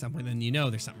Goldie at some point, then you know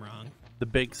there's something wrong. The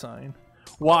big sign.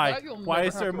 Why? That you'll Why never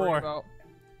is have there to worry more? about.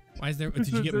 Why is there? Did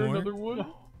you get there more? Another one?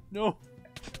 No.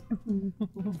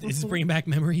 Is this bringing back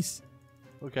memories?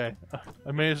 Okay,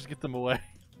 I managed to get them away.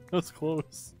 That was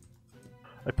close.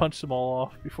 I punched them all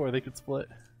off before they could split.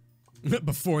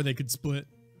 Before they could split.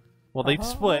 Well, they'd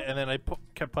split, and then I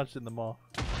kept punching them off.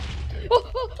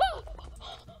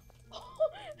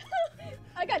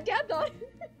 I got dabbed on.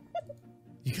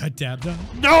 You got dabbed on?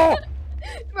 No!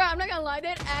 Bro, I'm not gonna lie,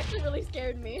 that actually really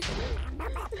scared me.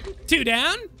 2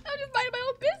 down. I was just minding my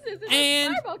own business, and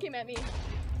And- a fireball came at me.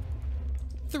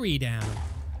 3 down.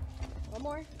 One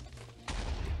more.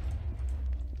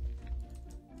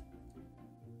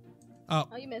 Oh,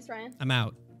 Oh, you missed, Ryan. I'm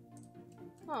out.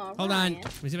 Oh, Hold Ryan. on.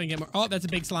 Let me see if I can get more. Oh, that's a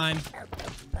big slime.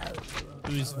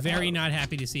 Who's very not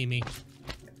happy to see me.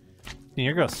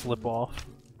 You're gonna slip off.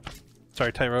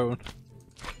 Sorry, Tyrone.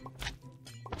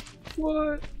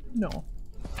 What? No.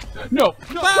 No.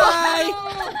 No.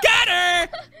 Bye! Got her!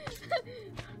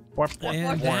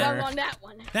 And Done on that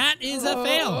one. that is a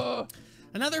fail.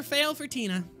 Another fail for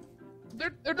Tina.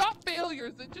 They're not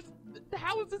failures. They're just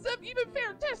how is this even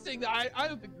fair testing? I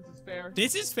don't think this is fair.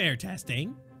 This is fair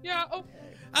testing. Yeah. Okay.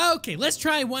 Okay, let's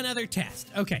try one other test.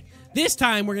 Okay, this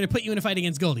time we're going to put you in a fight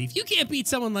against Goldie. If you can't beat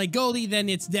someone like Goldie, then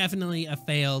it's definitely a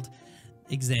failed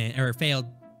exam or failed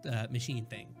machine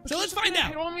thing. So let's find Hit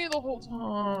out. on me the whole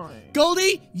time.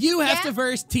 Goldie, you have Yeah? to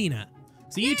verse Tina.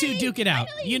 So you two Yay, duke it out.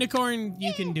 finally. Unicorn,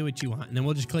 you can do what you want, and then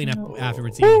we'll just clean up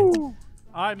afterwards. See you guys.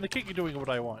 I'm the king of doing what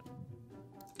I want.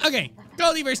 Okay,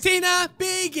 Goldie versus Tina,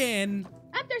 begin.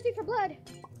 I'm thirsty for blood.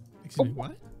 Excuse me,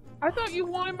 what? I thought you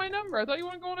wanted my number. I thought you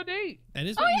wanted to go on a date. That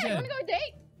is Oh, what you yeah, you said. wanna go on a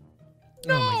date?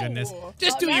 Oh my goodness.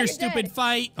 Just Oh, do now your you're stupid dead.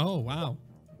 fight. Oh, wow.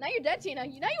 Now you're dead, Tina. Now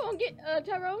you won't get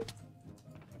Tyrone.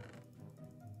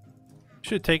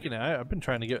 Should have taken it. I've been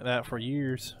trying to get that for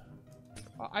years.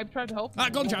 I've tried to help you. Ah,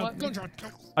 golden You child, won't let golden me.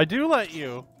 child. I do let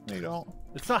you. No, you don't.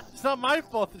 It's not my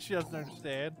fault that she doesn't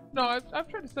understand. No, I've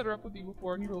tried to set her up with you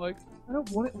before, and you were like, I don't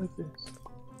want it like this.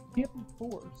 It can't be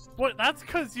forced. What? That's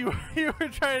because you were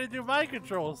trying to do mind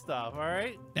control stuff. All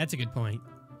right. That's a good point.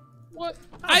 What?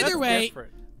 Either That's way,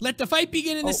 different. let the fight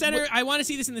begin in the Oh, center. what- I want to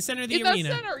see this in the center of the In arena.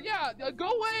 the center, yeah. Go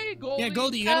away, Goldie. Yeah,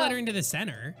 Goldie, you gotta let her into the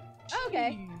center. Oh,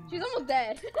 okay. She's almost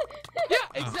dead. Yeah,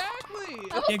 exactly.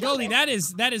 Yeah, Goldie, that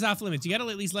is off limits. You gotta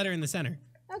at least let her in the center.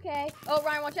 Okay. Oh,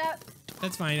 Ryan, watch out.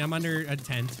 That's fine. I'm under a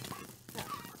tent.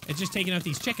 It's just taking out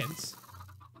these chickens.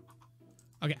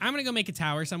 Okay, I'm gonna go make a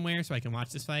tower somewhere so I can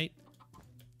watch this fight.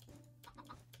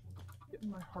 Getting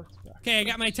my heart's back. Okay, I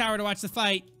got my tower to watch the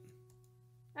fight.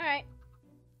 All right.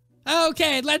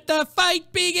 Okay, let the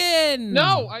fight begin.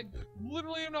 No, I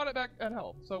literally am not at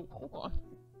help. So hold on.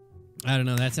 I don't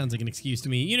know. That sounds like an excuse to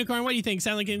me. Unicorn, what do you think?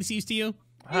 Sound like an excuse to you?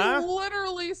 Huh? You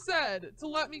literally said to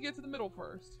let me get to the middle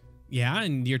first. Yeah,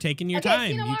 and you're taking your Okay,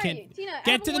 time. Tina, You where are can you? Tina, I have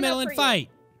get a to the one-up middle for and you. fight.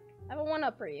 I have a one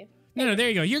up for you. No, there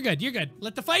you go. You're good. You're good.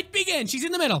 Let the fight begin. She's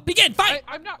in the middle. Begin. Fight.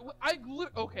 I'm not.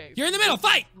 Okay. You're in the middle.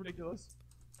 Fight. Ridiculous.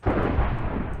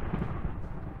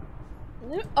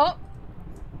 Oh,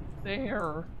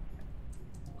 There.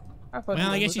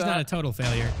 Well, I guess she's not a total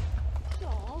failure.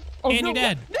 aw. Oh, and no, you're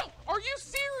dead. No, are you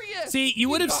serious? See, you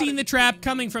would have got seen it. the trap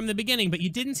coming from the beginning, but you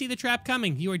didn't see the trap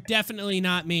coming. You are definitely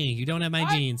not me. You don't have my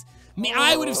genes. Me,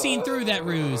 I would have seen through that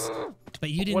ruse, but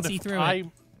you didn't What see if through I? it.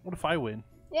 What if I win?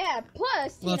 Yeah.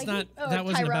 Plus, Well, Tina, it's not- You, that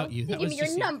wasn't Tyrone, about you. You That give was me your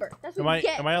just you. number. That's what Am you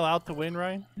get. I allowed to win,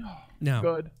 Ryan? No.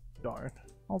 Good. Darn.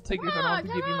 I'll take it if Come I don't on, have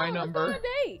to give you my Tyrone, let's go number. on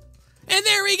a date. And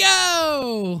there we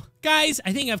go, guys.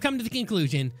 I think I've come to the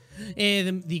conclusion.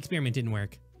 The experiment didn't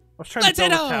work. I was trying Let's to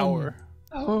build head a home. tower.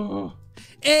 Oh.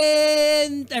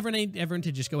 And everyone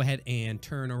to just go ahead and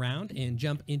turn around and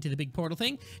jump into the big portal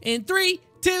thing. In 3,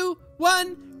 2,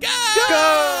 1, go!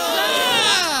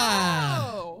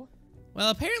 Ah! Oh. Well,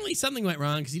 apparently something went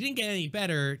wrong because you didn't get any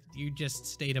better. You just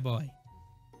stayed a boy.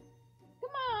 Come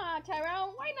on,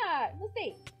 Tyrone. Why not? Let's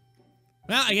date.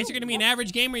 Well, I guess you're going to be an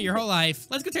average gamer your whole life.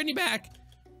 Let's go turn you back.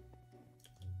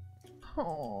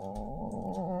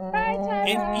 Oh. Bye, Tyrone.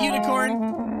 And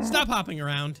Unicorn, stop hopping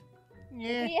around.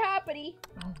 Yeah. Be happy.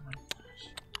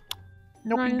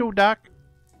 No Ryan. can do, Doc.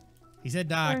 He said,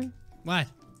 Doc. What?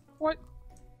 What?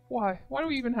 Why? Why do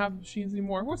we even have machines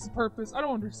anymore? What's the purpose? I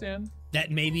don't understand.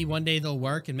 That maybe one day they'll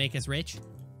work and make us rich?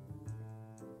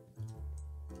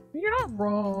 You're not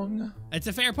wrong. That's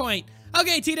a fair point.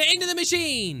 Okay, Tina, into the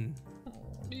machine.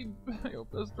 I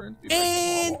hope those turns be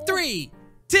In 3,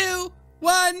 2,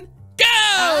 1,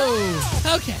 go!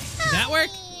 Okay, did that work?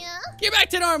 Get back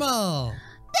to normal.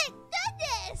 Thank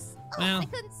goodness! Oh, Well. I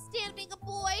couldn't stand being a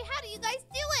boy. How do you guys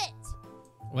do it?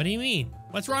 What do you mean?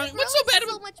 What's wrong? Girls What's so bad is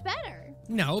so about... much better.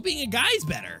 No, being a guy's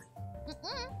better.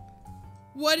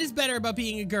 What is better about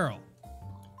being a girl?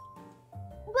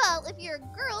 Well, if you're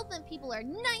a girl, then people are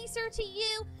nicer to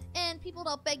you, and people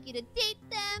don't beg you to date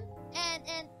them,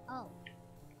 and oh.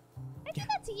 I did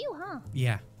that to you, huh?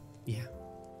 Yeah.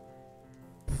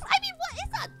 I mean, what?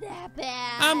 It's not that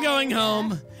bad. I'm going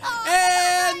home. Oh,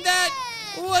 And that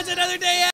was another day